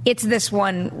 it's this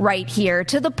one right here,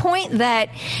 to the point that,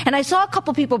 and I saw a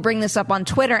couple people bring this up on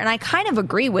Twitter, and I kind of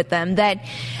agree with them, that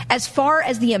as far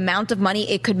as the amount of money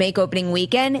it could make opening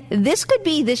weekend, this could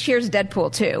be this year's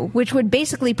Deadpool 2, which would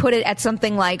basically put it at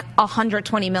something like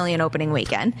 $120 million opening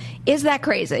weekend. Is that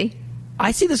crazy?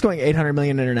 I see this going $800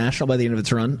 million international by the end of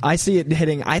its run. I see it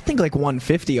hitting, I think, like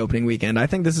 $150 opening weekend. I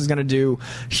think this is going to do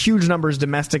huge numbers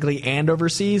domestically and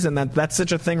overseas, and that's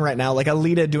such a thing right now. Like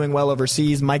Alita doing well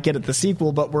overseas might get it the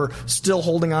sequel, but we're still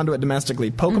holding on to it domestically.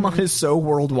 Pokemon is so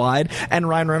worldwide, and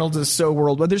Ryan Reynolds is so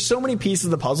worldwide. There's so many pieces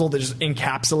of the puzzle that just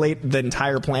encapsulate the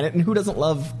entire planet, and who doesn't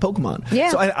love Pokemon? Yeah.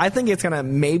 So I think it's going to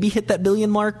maybe hit that billion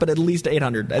mark, but at least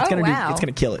 800. It's going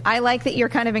to kill it. I like that you're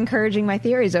kind of encouraging my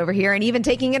theories over here and even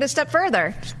taking it a step further.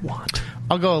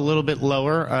 I'll go a little bit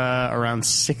lower, around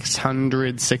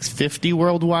 600, 650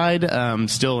 worldwide.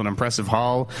 Still an impressive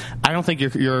haul. I don't think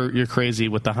you're crazy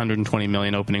with the 120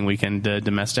 million opening weekend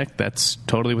domestic. That's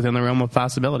totally within the realm of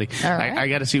possibility. All right. I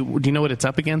got to see. Do you know what it's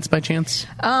up against by chance?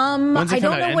 I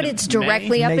don't know what it's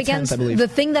directly up May against. 10th, I believe. The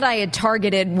thing that I had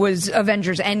targeted was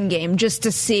Avengers Endgame, just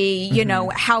to see,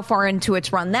 how far into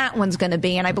its run that one's going to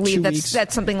be. And I believe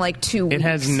that's something like 2 weeks. It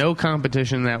has no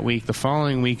competition that week. The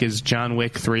following week is John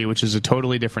Wick 3, which is a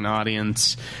totally different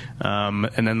audience.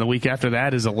 And then the week after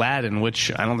that is Aladdin,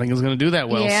 which I don't think is going to do that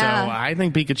well. Yeah. So I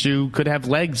think Pikachu could have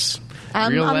legs.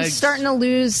 I'm starting to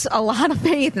lose a lot of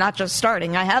faith. Not just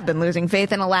starting. I have been losing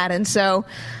faith in Aladdin. So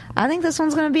I think this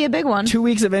one's going to be a big one. 2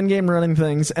 weeks of Endgame running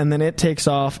things, and then it takes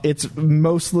off. It's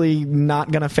mostly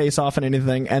not going to face off in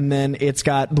anything, and then it's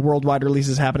got the worldwide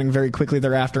releases happening very quickly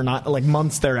thereafter, not like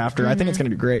months thereafter. I think it's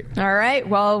going to be great. All right.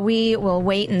 Well, we will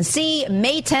wait and see.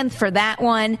 May 10th for that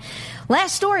one.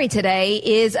 Last story today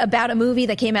is about a movie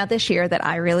that came out this year that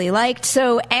I really liked.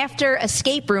 So after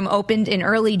Escape Room opened in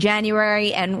early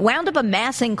January and wound up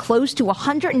amassing close to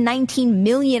 $119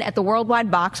 million at the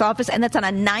worldwide box office, and that's on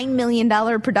a $9 million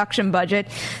production budget,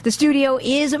 the studio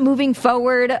is moving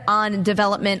forward on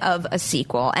development of a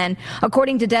sequel. And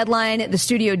according to Deadline, the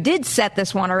studio did set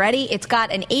this one already. It's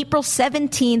got an April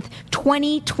 17th,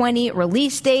 2020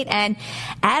 release date, and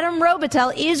Adam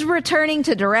Robitel is returning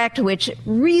to direct, which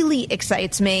really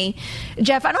excites me.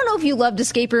 Jeff, I don't know if you loved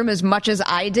Escape Room as much as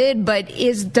I did, but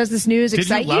does this news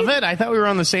excite you? Did you love it? I thought we were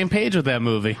on the same page with that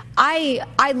movie.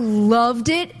 I loved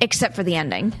it, except for the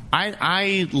ending.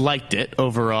 I liked it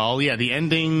overall. Yeah, the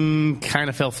ending kind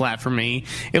of fell flat for me.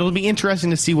 It'll be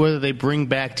interesting to see whether they bring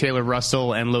back Taylor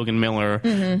Russell and Logan Miller.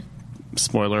 Mm-hmm.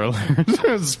 Spoiler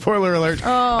alert. Spoiler alert.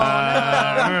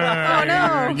 Oh,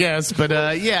 no. Yes, but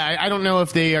I don't know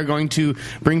if they are going to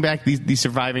bring back the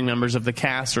surviving members of the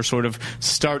cast or sort of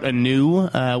start anew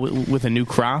with a new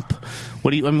crop.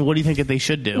 What do you think that they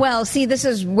should do? Well, see, this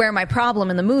is where my problem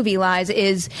in the movie lies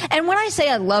and when I say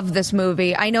I love this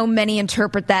movie, I know many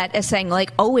interpret that as saying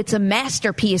like, oh, it's a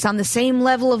masterpiece on the same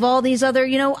level of all these other,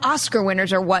 Oscar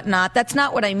winners or whatnot. That's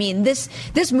not what I mean. This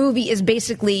movie is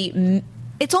basically...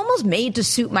 It's almost made to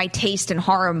suit my taste in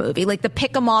horror movie, like the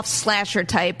pick-em-off slasher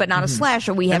type, but not a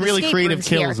slasher. We have and really escape creative rooms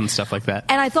kills here. And stuff like that.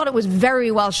 And I thought it was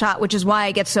very well shot, which is why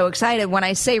I get so excited when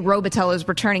I say Robitel is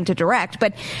returning to direct.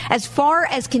 But as far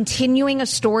as continuing a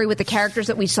story with the characters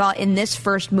that we saw in this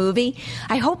first movie,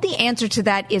 I hope the answer to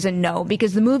that is a no,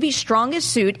 because the movie's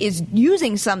strongest suit is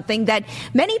using something that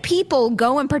many people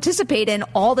go and participate in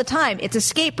all the time. It's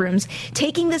escape rooms,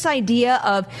 taking this idea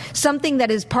of something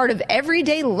that is part of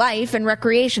everyday life and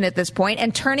recreation at this point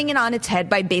and turning it on its head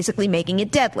by basically making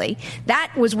it deadly.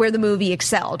 That was where the movie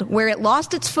excelled. Where it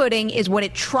lost its footing is what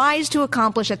it tries to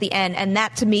accomplish at the end, and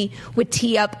that to me would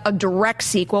tee up a direct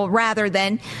sequel rather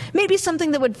than maybe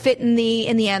something that would fit in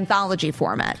the anthology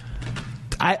format.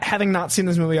 Having not seen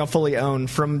this movie, I'll fully own,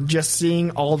 from just seeing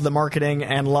all of the marketing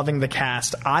and loving the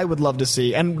cast, I would love to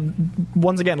see, and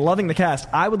once again, loving the cast,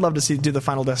 I would love to see do the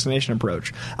Final Destination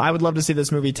approach. I would love to see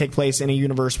this movie take place in a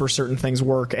universe where certain things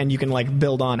work and you can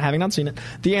build on. Having not seen it,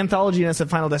 the anthology-ness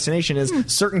of Final Destination is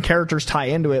certain characters tie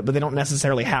into it, but they don't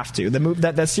necessarily have to.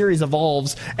 That series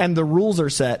evolves and the rules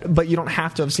are set, but you don't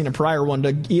have to have seen a prior one to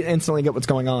instantly get what's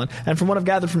going on. And from what I've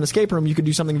gathered from Escape Room, you could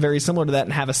do something very similar to that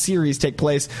and have a series take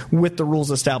place with the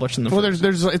rules established in the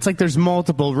first. There's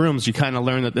multiple rooms. You kind of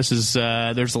learn that this is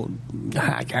I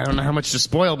don't know how much to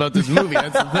spoil about this movie.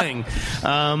 That's the thing.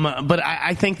 But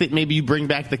I think that maybe you bring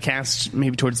back the cast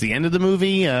maybe towards the end of the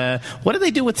movie. What do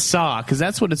they do with Saw? Because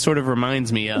that's what it sort of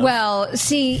reminds me of. Well,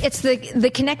 see, it's the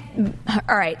connect.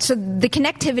 All right, so the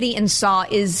connectivity in Saw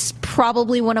is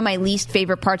probably one of my least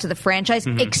favorite parts of the franchise,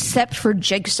 except for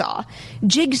Jigsaw.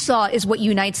 Jigsaw is what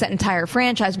unites that entire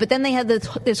franchise. But then they had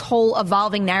this whole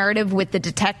evolving narrative with the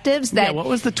detectives. That what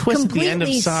was the twist at the end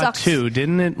of Saw 2?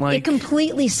 Didn't it It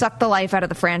completely sucked the life out of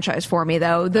the franchise for me,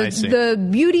 though. The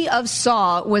beauty of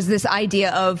Saw was this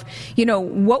idea of,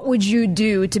 what would you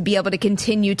do to be able to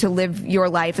continue to live your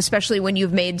life, especially when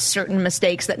you've made certain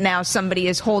mistakes that now somebody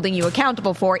is holding you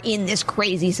accountable for in this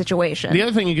crazy situation. The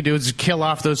other thing you could do is kill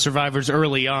off those survivors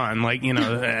early on,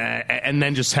 and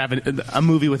then just have a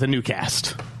movie with a new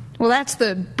cast. Well, that's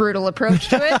the brutal approach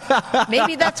to it.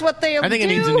 Maybe that's what they'll do. I think it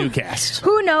needs a new cast.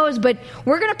 Who knows? But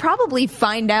we're going to probably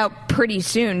find out pretty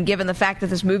soon, given the fact that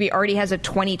this movie already has a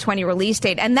 2020 release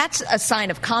date. And that's a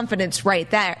sign of confidence right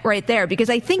there,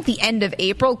 because I think the end of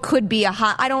April could be a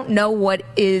hot... I don't know what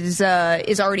is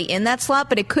already in that slot,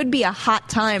 but it could be a hot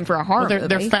time for a horror movie.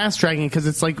 They're fast-tracking because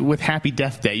it's like with Happy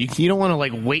Death Day. You don't want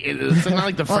to, wait. It's not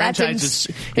like the franchise is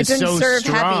so strong. It didn't serve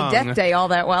Happy Death Day all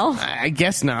that well. I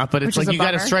guess not, but it's you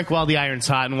got to strike while the iron's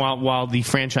hot and while the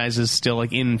franchise is still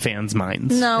in fans'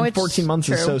 minds. No, it's 14 months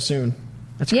true. Is so soon.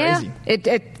 That's yeah, crazy.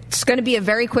 It's going to be a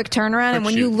very quick turnaround, and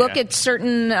when you look at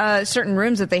certain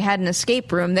rooms that they had an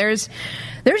escape room, there's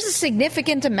a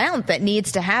significant amount that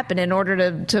needs to happen in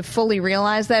order to fully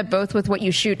realize that, both with what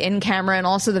you shoot in camera and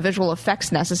also the visual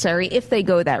effects necessary, if they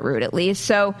go that route at least.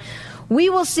 So we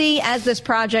will see as this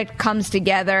project comes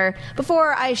together.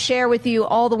 Before I share with you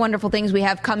all the wonderful things we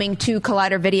have coming to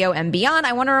Collider Video and beyond,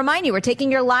 I want to remind you we're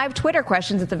taking your live Twitter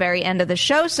questions at the very end of the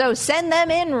show, so send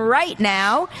them in right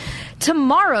now.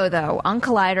 Tomorrow, though, on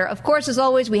Collider, of course, as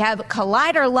always, we have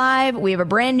Collider Live. We have a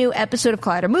brand new episode of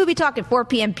Collider Movie Talk at 4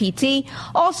 p.m. PT.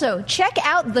 Also, check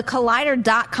out the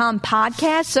Collider.com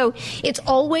podcast. So it's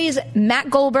always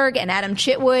Matt Goldberg and Adam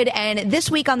Chitwood. And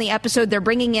this week on the episode, they're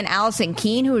bringing in Allison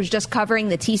Keene, who is just covering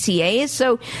the TCAs.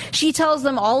 So she tells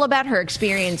them all about her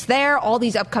experience there, all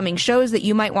these upcoming shows that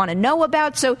you might want to know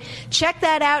about. So check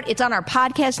that out. It's on our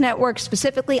podcast network,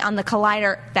 specifically on the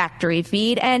Collider Factory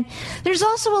feed. And there's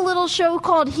also a little show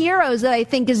called Heroes that I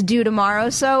think is due tomorrow.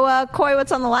 So, Coy,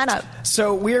 what's on the lineup?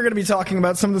 So we are going to be talking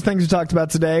about some of the things we talked about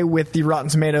today with the Rotten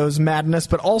Tomatoes madness,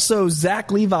 but also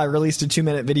Zach Levi released a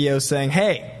 2-minute video saying,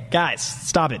 hey, guys,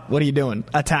 stop it. What are you doing?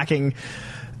 Attacking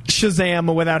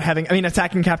Shazam without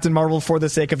attacking Captain Marvel for the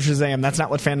sake of Shazam. That's not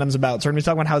what fandom's about. So we're going to be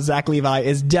talking about how Zach Levi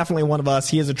is definitely one of us.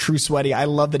 He is a true sweaty. I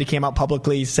love that he came out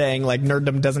publicly saying,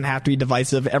 nerddom doesn't have to be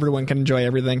divisive. Everyone can enjoy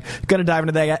everything. Going to dive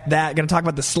into that. Going to talk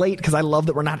about the slate, because I love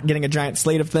that we're not getting a giant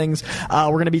slate of things.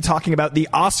 We're going to be talking about the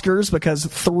Oscars, because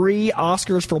 3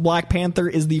 Oscars for Black Panther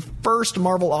is the first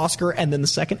Marvel Oscar, and then the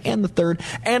second and the third.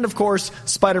 And, of course,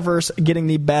 Spider-Verse getting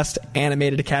the Best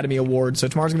Animated Academy Award. So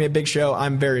tomorrow's going to be a big show.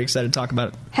 I'm very excited to talk about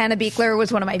it. Hannah Beekler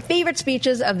was one of my favorite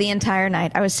speeches of the entire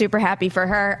night. I was super happy for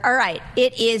her. All right,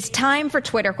 it is time for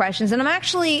Twitter questions, and I'm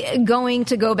actually going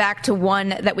to go back to one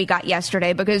that we got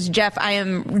yesterday because, Jeff, I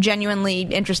am genuinely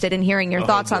interested in hearing your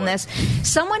thoughts on this.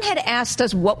 Someone had asked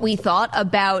us what we thought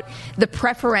about the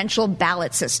preferential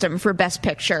ballot system for Best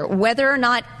Picture, whether or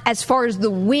not, as far as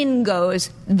the win goes,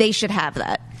 they should have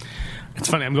that. It's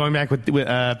funny. I'm going back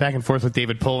back and forth with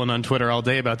David Poland on Twitter all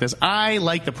day about this. I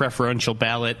like the preferential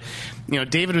ballot.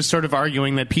 David was sort of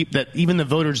arguing that that even the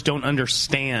voters don't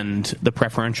understand the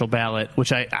preferential ballot,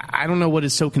 which I don't know what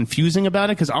is so confusing about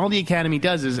it, because all the Academy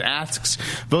does is asks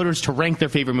voters to rank their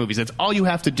favorite movies. That's all you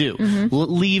have to do. Mm-hmm.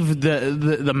 Leave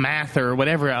the math or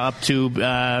whatever up to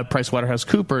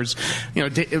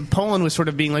PricewaterhouseCoopers. Poland was sort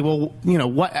of being like, well,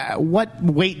 what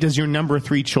weight does your number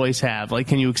 3 choice have?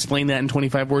 Can you explain that in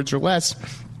 25 words or less?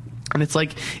 And it's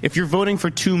like, if you're voting for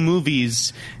 2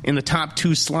 movies in the top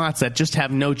 2 slots that just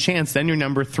have no chance, then your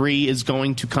number 3 is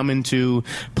going to come into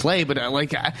play. But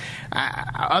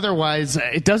otherwise,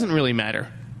 it doesn't really matter.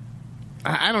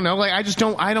 I don't know.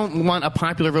 I don't want a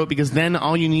popular vote, because then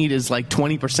all you need is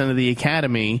 20% of the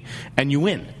Academy and you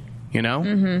win.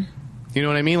 Mm-hmm. You know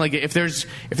what I mean? If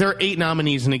there are 8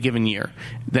 nominees in a given year,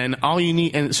 then all you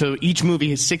need, and so each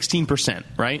movie is 16%,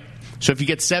 right? So if you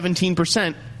get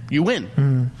 17%, you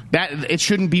win. That it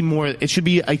shouldn't be more. It should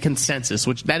be a consensus,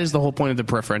 which that is the whole point of the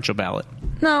preferential ballot.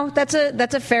 No, that's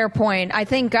a fair point. I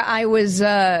think I was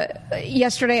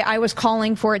yesterday. I was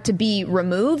calling for it to be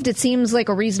removed. It seems like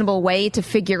a reasonable way to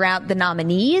figure out the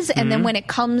nominees, and then when it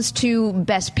comes to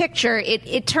Best Picture,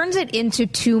 it turns it into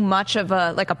too much of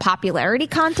a popularity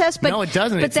contest. But no, it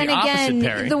doesn't. But it's then the again,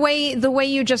 opposite, Perry. the way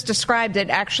you just described it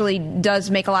actually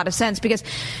does make a lot of sense, because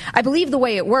I believe the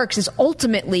way it works is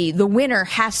ultimately the winner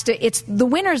has to. The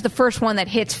winner is the first one that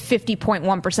hits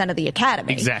 50.1% of the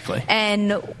Academy. Exactly.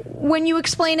 And when you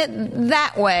explain it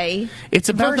that way, it's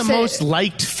about the versus- most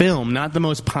liked film, not the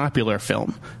most popular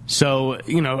film. So,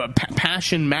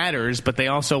 passion matters, but they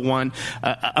also want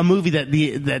a movie that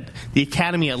the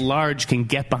Academy at large can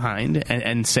get behind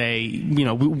and say,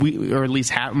 we or at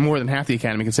least more than half the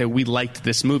Academy can say we liked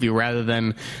this movie, rather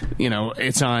than,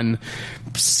 it's on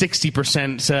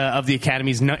 60% of the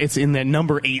Academy's. It's in the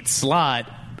number 8 slot.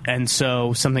 And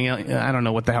so something else, I don't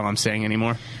know what the hell I'm saying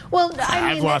anymore. Well,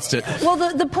 I've lost it.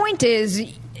 Well, the point is,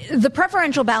 the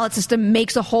preferential ballot system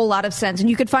makes a whole lot of sense, and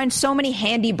you could find so many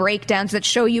handy breakdowns that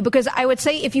show you, because I would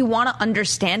say if you want to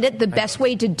understand it, the best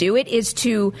way to do it is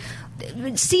to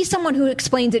see someone who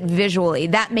explains it visually.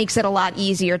 That makes it a lot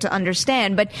easier to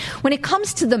understand. But when it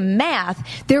comes to the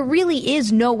math, there really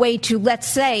is no way to, let's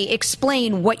say,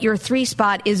 explain what your 3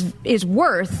 spot is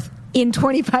worth in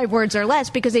 25 words or less,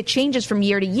 because it changes from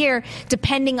year to year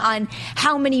depending on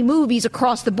how many movies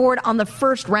across the board on the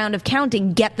first round of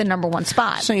counting get the number 1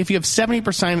 spot. So if you have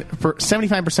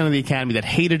 75% of the Academy that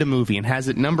hated a movie and has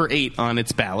it number 8 on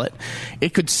its ballot,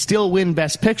 it could still win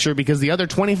Best Picture because the other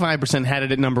 25% had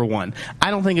it at number 1.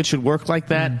 I don't think it should work like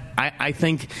that. I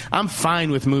think I'm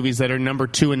fine with movies that are number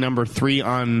 2 and number 3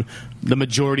 on the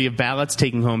majority of ballots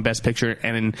taking home Best Picture,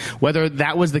 and whether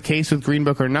that was the case with Green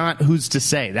Book or not, who's to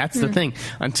say? That's the thing.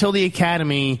 Until the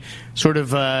Academy sort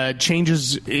of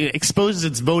exposes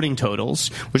its voting totals,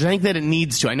 which I think that it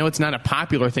needs to. I know it's not a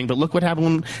popular thing, but look what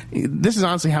happened this is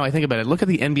honestly how I think about it. Look at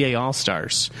the NBA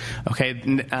All-Stars. Okay,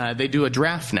 they do a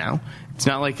draft now. It's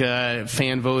not like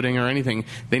fan voting or anything.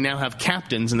 They now have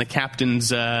captains, and the captains,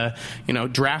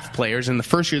 draft players. And the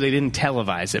first year they didn't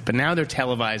televise it, but now they're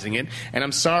televising it. And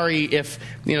I'm sorry if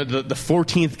the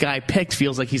 14th guy picked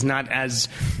feels like he's not as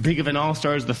big of an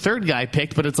all-star as the 3rd guy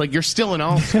picked, but it's like you're still an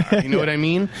all-star. You know what I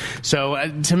mean? So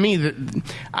to me,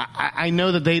 I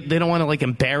know that they don't want to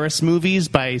embarrass movies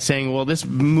by saying, well, this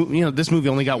movie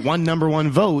only got 1 number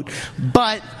 1 vote,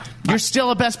 but you're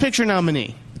still a Best Picture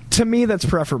nominee. To me, that's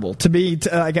preferable.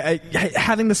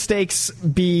 Having the stakes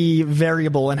be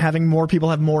variable and having more people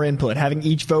have more input, having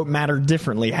each vote matter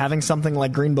differently, having something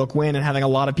like Green Book win and having a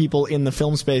lot of people in the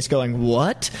film space going,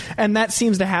 what? And that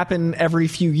seems to happen every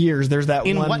few years. There's that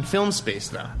in one... what film space,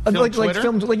 though?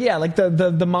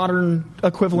 The modern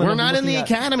equivalent. We're not in the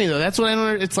Academy, though. That's what I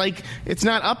don't... It's like, it's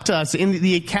not up to us. In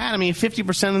the Academy,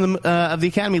 50% of the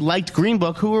Academy liked Green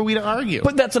Book. Who are we to argue?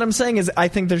 But that's what I'm saying, is I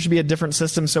think there should be a different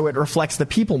system so it reflects the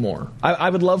people more. I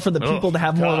would love for the people to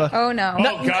have more of a... Oh, no.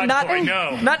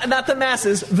 Not the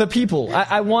masses, the people.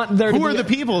 I want there to be... Who are the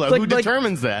people, though? Who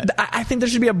determines that? I think there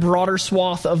should be a broader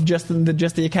swath of just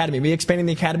the Academy. Maybe expanding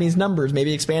the Academy's numbers.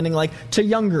 Maybe expanding to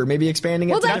younger. Maybe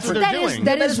expanding it to... That's what they're doing.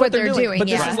 That is what they're doing. But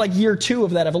this is year 2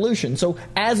 of that evolution. So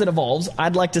as it evolves,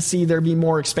 I'd like to see there be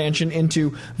more expansion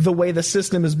into the way the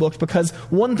system is booked, because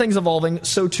one thing's evolving,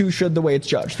 so too should the way it's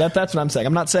judged. That's what I'm saying.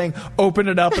 I'm not saying open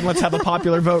it up and let's have a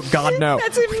popular vote. God, no.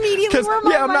 That's immediately where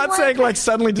my I'm not mind saying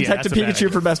suddenly Detective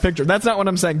Pikachu for Best Picture. That's not what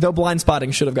I'm saying. Though Blind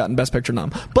Spotting should have gotten Best Picture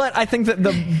nom. But I think that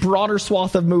the broader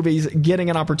swath of movies getting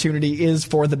an opportunity is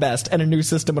for the best, and a new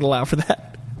system would allow for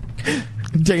that.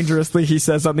 Dangerously, he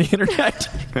says on the internet.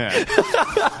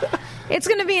 It's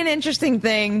going to be an interesting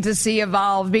thing to see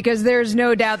evolve, because there's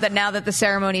no doubt that now that the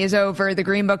ceremony is over, the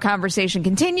Green Book conversation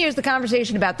continues. The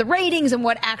conversation about the ratings and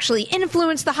what actually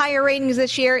influenced the higher ratings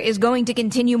this year is going to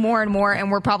continue more and more, and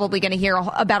we're probably going to hear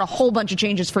about a whole bunch of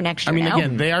changes for next year.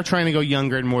 Again, they are trying to go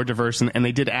younger and more diverse, and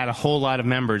they did add a whole lot of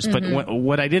members. Mm-hmm. But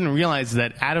what I didn't realize is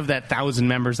that out of that 1,000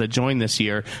 members that joined this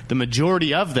year, the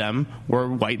majority of them were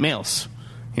white males.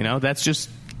 That's just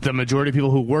the majority of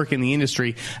people who work in the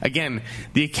industry. Again,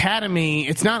 the Academy,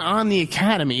 it's not on the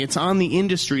Academy, it's on the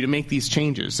industry to make these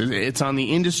changes. It's on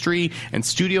the industry and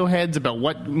studio heads about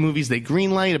what movies they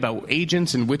greenlight, about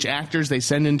agents and which actors they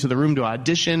send into the room to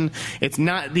audition. It's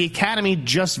not, the Academy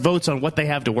just votes on what they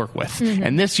have to work with. Mm-hmm.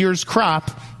 And this year's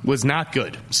crop was not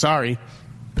good. Sorry.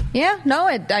 Yeah, no,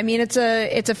 it's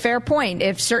a fair point.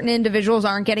 If certain individuals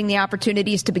aren't getting the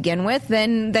opportunities to begin with,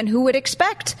 then who would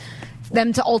expect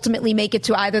them to ultimately make it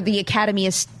to either the Academy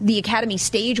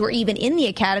stage or even in the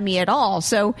Academy at all?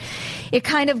 So it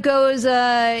kind of goes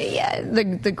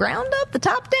the ground up, the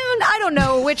top down. I don't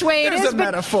know which way it is. There's a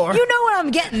metaphor. You know what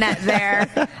I'm getting at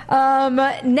there.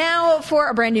 Now for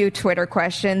a brand new Twitter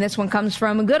question. This one comes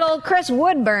from good old Chris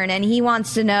Woodburn, and he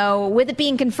wants to know, with it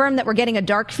being confirmed that we're getting a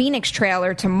Dark Phoenix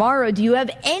trailer tomorrow, do you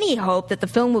have any hope that the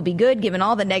film will be good given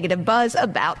all the negative buzz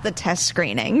about the test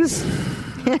screenings?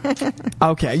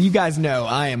 Okay, you guys know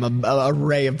I am a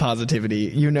ray of positivity.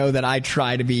 You know that I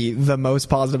try to be the most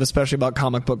positive, especially about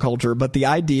comic book culture. But the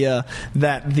idea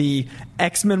that the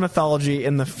X-Men mythology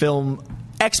in the film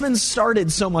X-Men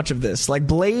started so much of this. Like,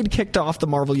 Blade kicked off the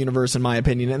Marvel Universe, in my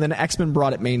opinion, and then X-Men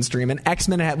brought it mainstream. And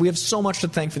we have so much to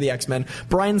thank for the X-Men.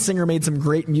 Bryan Singer made some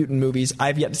great mutant movies.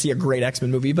 I've yet to see a great X-Men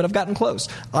movie, but I've gotten close.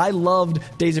 I loved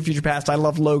Days of Future Past. I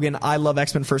love Logan. I love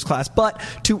X-Men First Class. But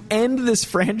to end this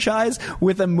franchise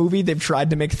with a movie they've tried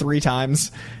to make 3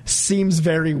 times seems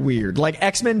very weird. Like,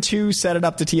 X-Men 2 set it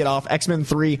up to tee it off. X-Men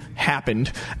 3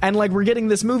 happened. And, like, we're getting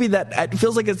this movie that it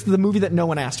feels like it's the movie that no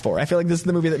one asked for. I feel like this is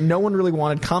the movie that no one really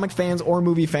wanted, comic fans or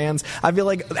movie fans. I feel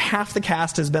like half the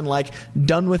cast has been, like,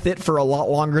 done with it for a lot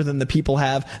longer than the people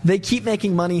have. They keep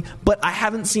making money, but I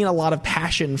haven't seen a lot of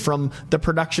passion from the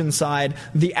production side,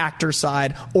 the actor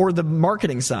side, or the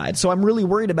marketing side. So I'm really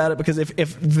worried about it, because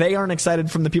if they aren't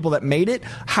excited from the people that made it,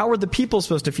 how are the people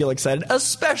supposed to feel excited,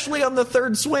 especially on the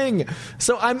third swing?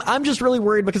 So I'm just really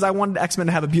worried, because I wanted X-Men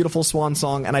to have a beautiful swan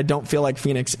song, and I don't feel like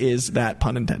Phoenix is that,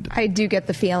 pun intended. I do get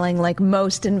the feeling like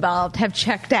most involved have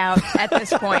checked out at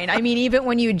this point. I mean, even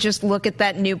when you just look at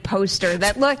that new poster,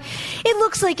 it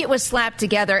looks like it was slapped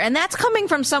together, and that's coming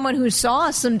from someone who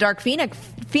saw some Dark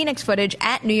Phoenix footage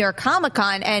at New York Comic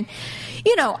Con. And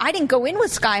you know, I didn't go in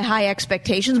with sky-high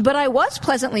expectations, but I was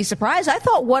pleasantly surprised. I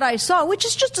thought what I saw, which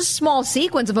is just a small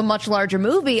sequence of a much larger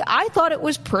movie, I thought it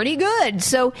was pretty good.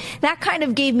 So that kind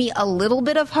of gave me a little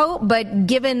bit of hope, but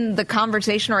given the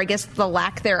conversation, or I guess the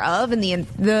lack thereof, and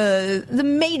the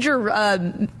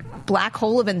major black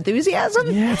hole of enthusiasm,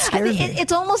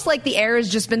 it's almost like the air has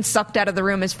just been sucked out of the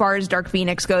room as far as Dark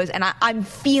Phoenix goes, and I'm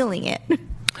feeling it.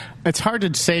 It's hard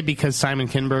to say, because Simon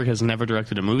Kinberg has never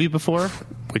directed a movie before,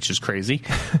 which is crazy.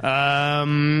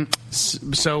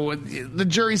 So the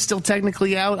jury's still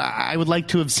technically out. I would like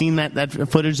to have seen that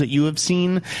footage that you have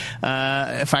seen.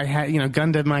 If I had,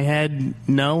 gun to my head,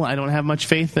 no, I don't have much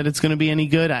faith that it's going to be any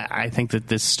good. I think that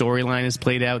this storyline is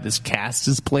played out. This cast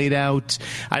is played out.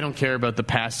 I don't care about the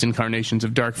past incarnations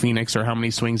of Dark Phoenix or how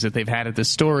many swings that they've had at this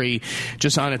story.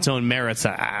 Just on its own merits,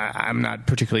 I'm not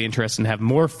particularly interested in have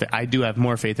more. I do have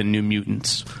more faith in New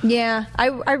Mutants. Yeah,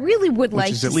 I really would like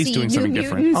to see at least doing something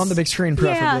different on the big screen,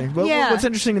 preferably. Yeah, what's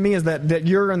interesting to me is that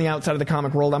you're on the outside of the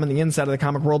comic world, I'm on the inside of the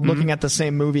comic world, looking at the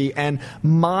same movie, and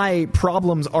my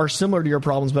problems are similar to your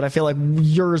problems, but I feel like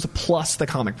yours plus the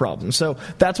comic problems. So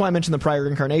that's why I mentioned the prior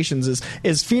incarnations.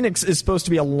 Is Phoenix is supposed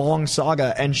to be a long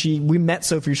saga, and we met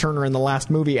Sophie Turner in the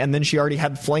last movie, and then she already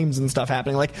had flames and stuff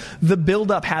happening. Like, the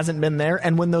build-up hasn't been there,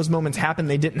 and when those moments happen,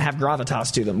 they didn't have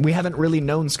gravitas to them. We haven't really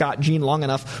known Scott Jean long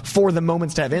enough for the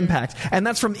moments to have impact, and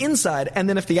that's from inside. And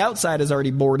then if the outside is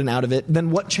already bored and out of it,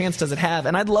 then what chance does it have?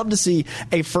 And I'd love to see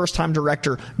a first-time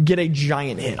director get a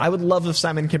giant hit. I would love if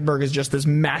Simon Kinberg is just this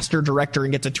master director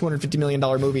and gets a $250 million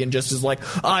movie and just is like,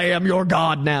 I am your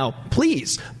god now,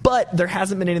 please. But there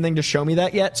hasn't been anything to show me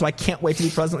that yet, so I can't wait to be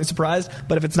pleasantly surprised.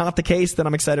 But if it's not the case, then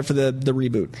I'm excited for the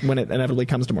reboot when it inevitably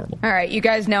comes to Marvel. All right, you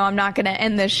guys know I'm not going to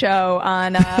end this show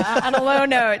on a low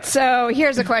note. So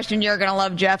here's a question you're going to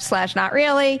love, Jeff / not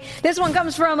really. This one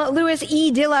comes from Luis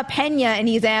E. de la Pena, and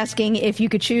he's asking, if you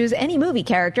could choose any movie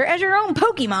character as your own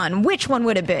Pokemon, which one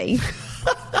would it be?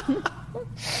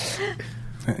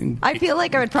 I feel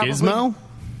like I would probably... Gizmo?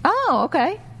 Oh,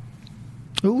 okay.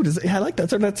 Ooh, I like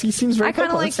that. He seems very I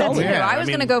kind of like that, too. Yeah, I was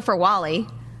going to go for Wally.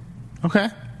 Okay.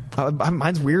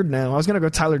 Mine's weird now. I was going to go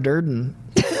Tyler Durden.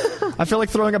 I feel like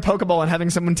throwing a Pokeball and having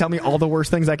someone tell me all the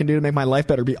worst things I can do to make my life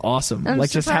better would be awesome.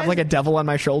 Just have like a devil on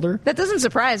my shoulder. That doesn't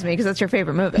surprise me because that's your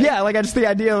favorite movie. Yeah, just the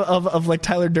idea of like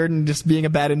Tyler Durden just being a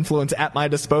bad influence at my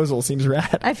disposal seems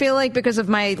rad. I feel like because of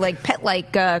my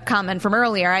pet-like comment from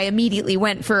earlier, I immediately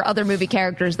went for other movie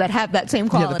characters that have that same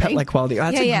quality. Yeah, the pet-like quality. Oh,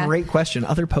 that's a great question.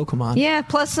 Other Pokemon. Yeah,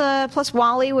 plus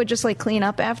Wally would just clean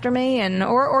up after me,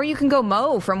 or you can go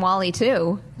Mo from Wally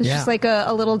too. It's just like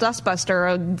a little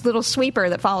dustbuster, a little sweeper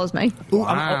that follows me. Ooh, wow.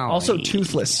 I'm also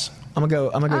Toothless. I'm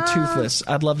gonna go Toothless.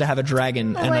 I'd love to have a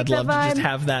dragon, and I'd love to just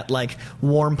have that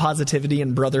warm positivity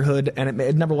and brotherhood. And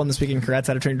it number one this week in Congrats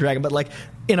How to Train Your Dragon, but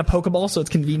in a Pokeball, so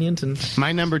it's convenient. And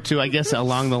my number two, I guess,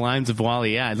 along the lines of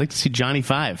Wally. Yeah, I'd like to see Johnny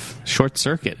 5, Short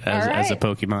Circuit, as a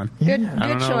Pokemon. Good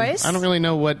choice. I don't really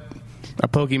know what a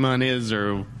Pokemon is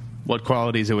or what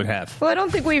qualities it would have. Well, I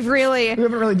don't think we haven't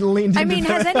really leaned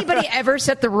into has anybody ever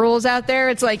set the rules out there?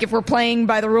 It's like, if we're playing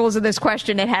by the rules of this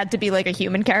question, it had to be a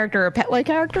human character or a pet-like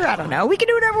character? I don't know. We can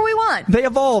do whatever we want. They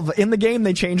evolve. In the game,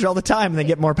 they change all the time, and they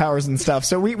get more powers and stuff.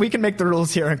 So we can make the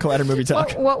rules here on Collider Movie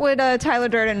Talk. What would Tyler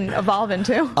Durden evolve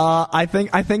into? I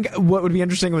think what would be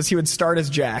interesting was he would start as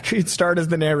Jack. He'd start as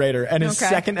the narrator, and his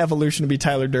second evolution would be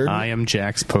Tyler Durden. I am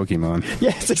Jack's Pokemon.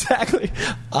 Yes, exactly.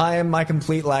 I am my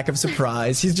complete lack of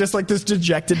surprise. He's just like this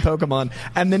dejected Pokemon,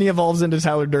 and then he evolves into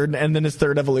Tyler Durden, and then his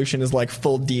third evolution is like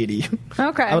full deity.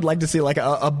 Okay. I would like to see like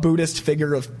a Buddhist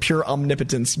figure of pure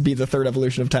omnipotence be the third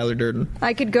evolution of Tyler Durden.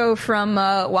 I could go from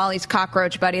Wally's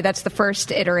cockroach buddy, that's the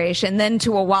first iteration, then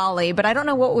to a Wally, but I don't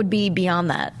know what would be beyond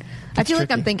that. I feel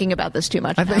like I'm thinking about this too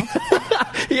much now.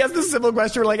 He has this simple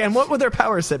question like, and what would their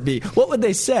power set be? What would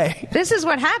they say? This is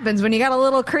what happens when you got a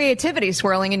little creativity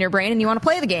swirling in your brain and you want to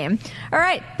play the game. All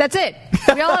right, that's it.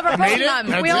 We all have our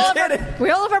Pokemon. We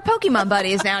all have our Pokemon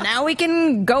buddies now. Now we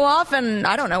can go off and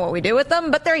I don't know what we do with them,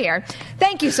 but they're here.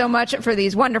 Thank you so much for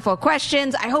these wonderful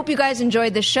questions. I hope you guys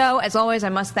enjoyed the show. As always, I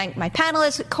must thank my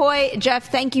panelists. Coy,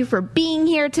 Jeff, thank you for being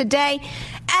here today.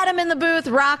 Adam in the booth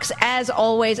rocks as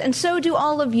always, and so do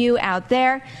all of you out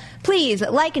there. Please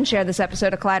like and share this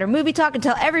episode of Collider Movie Talk and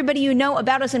tell everybody you know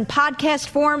about us in podcast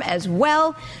form as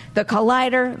well. The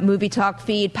Collider Movie Talk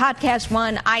feed, Podcast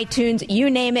One, iTunes, you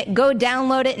name it. Go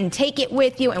download it and take it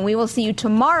with you, and we will see you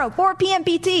tomorrow, 4 p.m.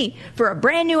 PT, for a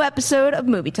brand new episode of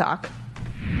Movie Talk.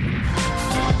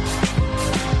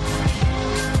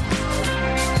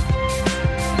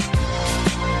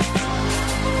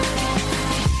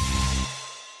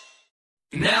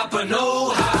 Napa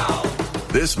know-how.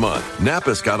 This month,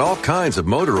 Napa's got all kinds of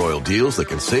motor oil deals that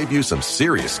can save you some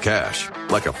serious cash.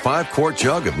 Like a 5-quart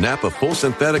jug of Napa full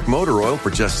synthetic motor oil for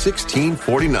just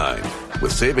 $16.49.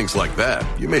 With savings like that,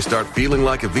 you may start feeling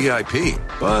like a VIP.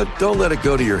 But don't let it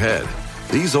go to your head.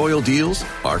 These oil deals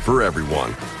are for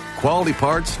everyone. Quality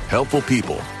parts, helpful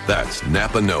people. That's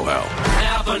Napa know-how.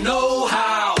 Napa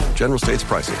know-how. General states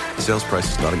pricing. Sales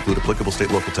prices not include applicable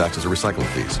state, local taxes, or recycling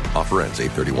fees. Offer ends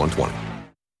 8/31/20.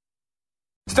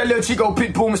 It's that little Chico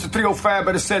Pitbull, Mr. 305,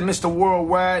 better said Mr.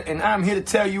 Worldwide, and I'm here to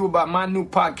tell you about my new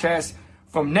podcast,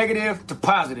 From Negative to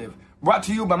Positive, brought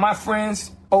to you by my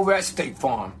friends over at State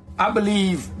Farm. I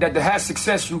believe that to have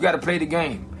success, you got to play the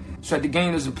game, so that the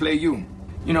game doesn't play you.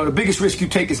 You know, the biggest risk you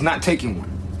take is not taking one.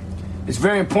 It's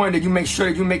very important that you make sure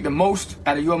that you make the most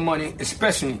out of your money,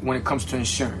 especially when it comes to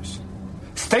insurance.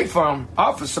 State Farm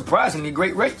offers surprisingly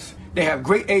great rates. They have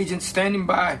great agents standing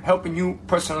by helping you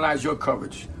personalize your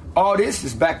coverage. All this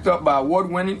is backed up by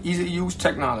award-winning, easy-to-use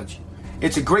technology.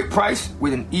 It's a great price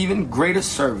with an even greater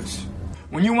service.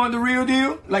 When you want the real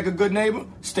deal, like a good neighbor,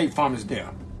 State Farm is there.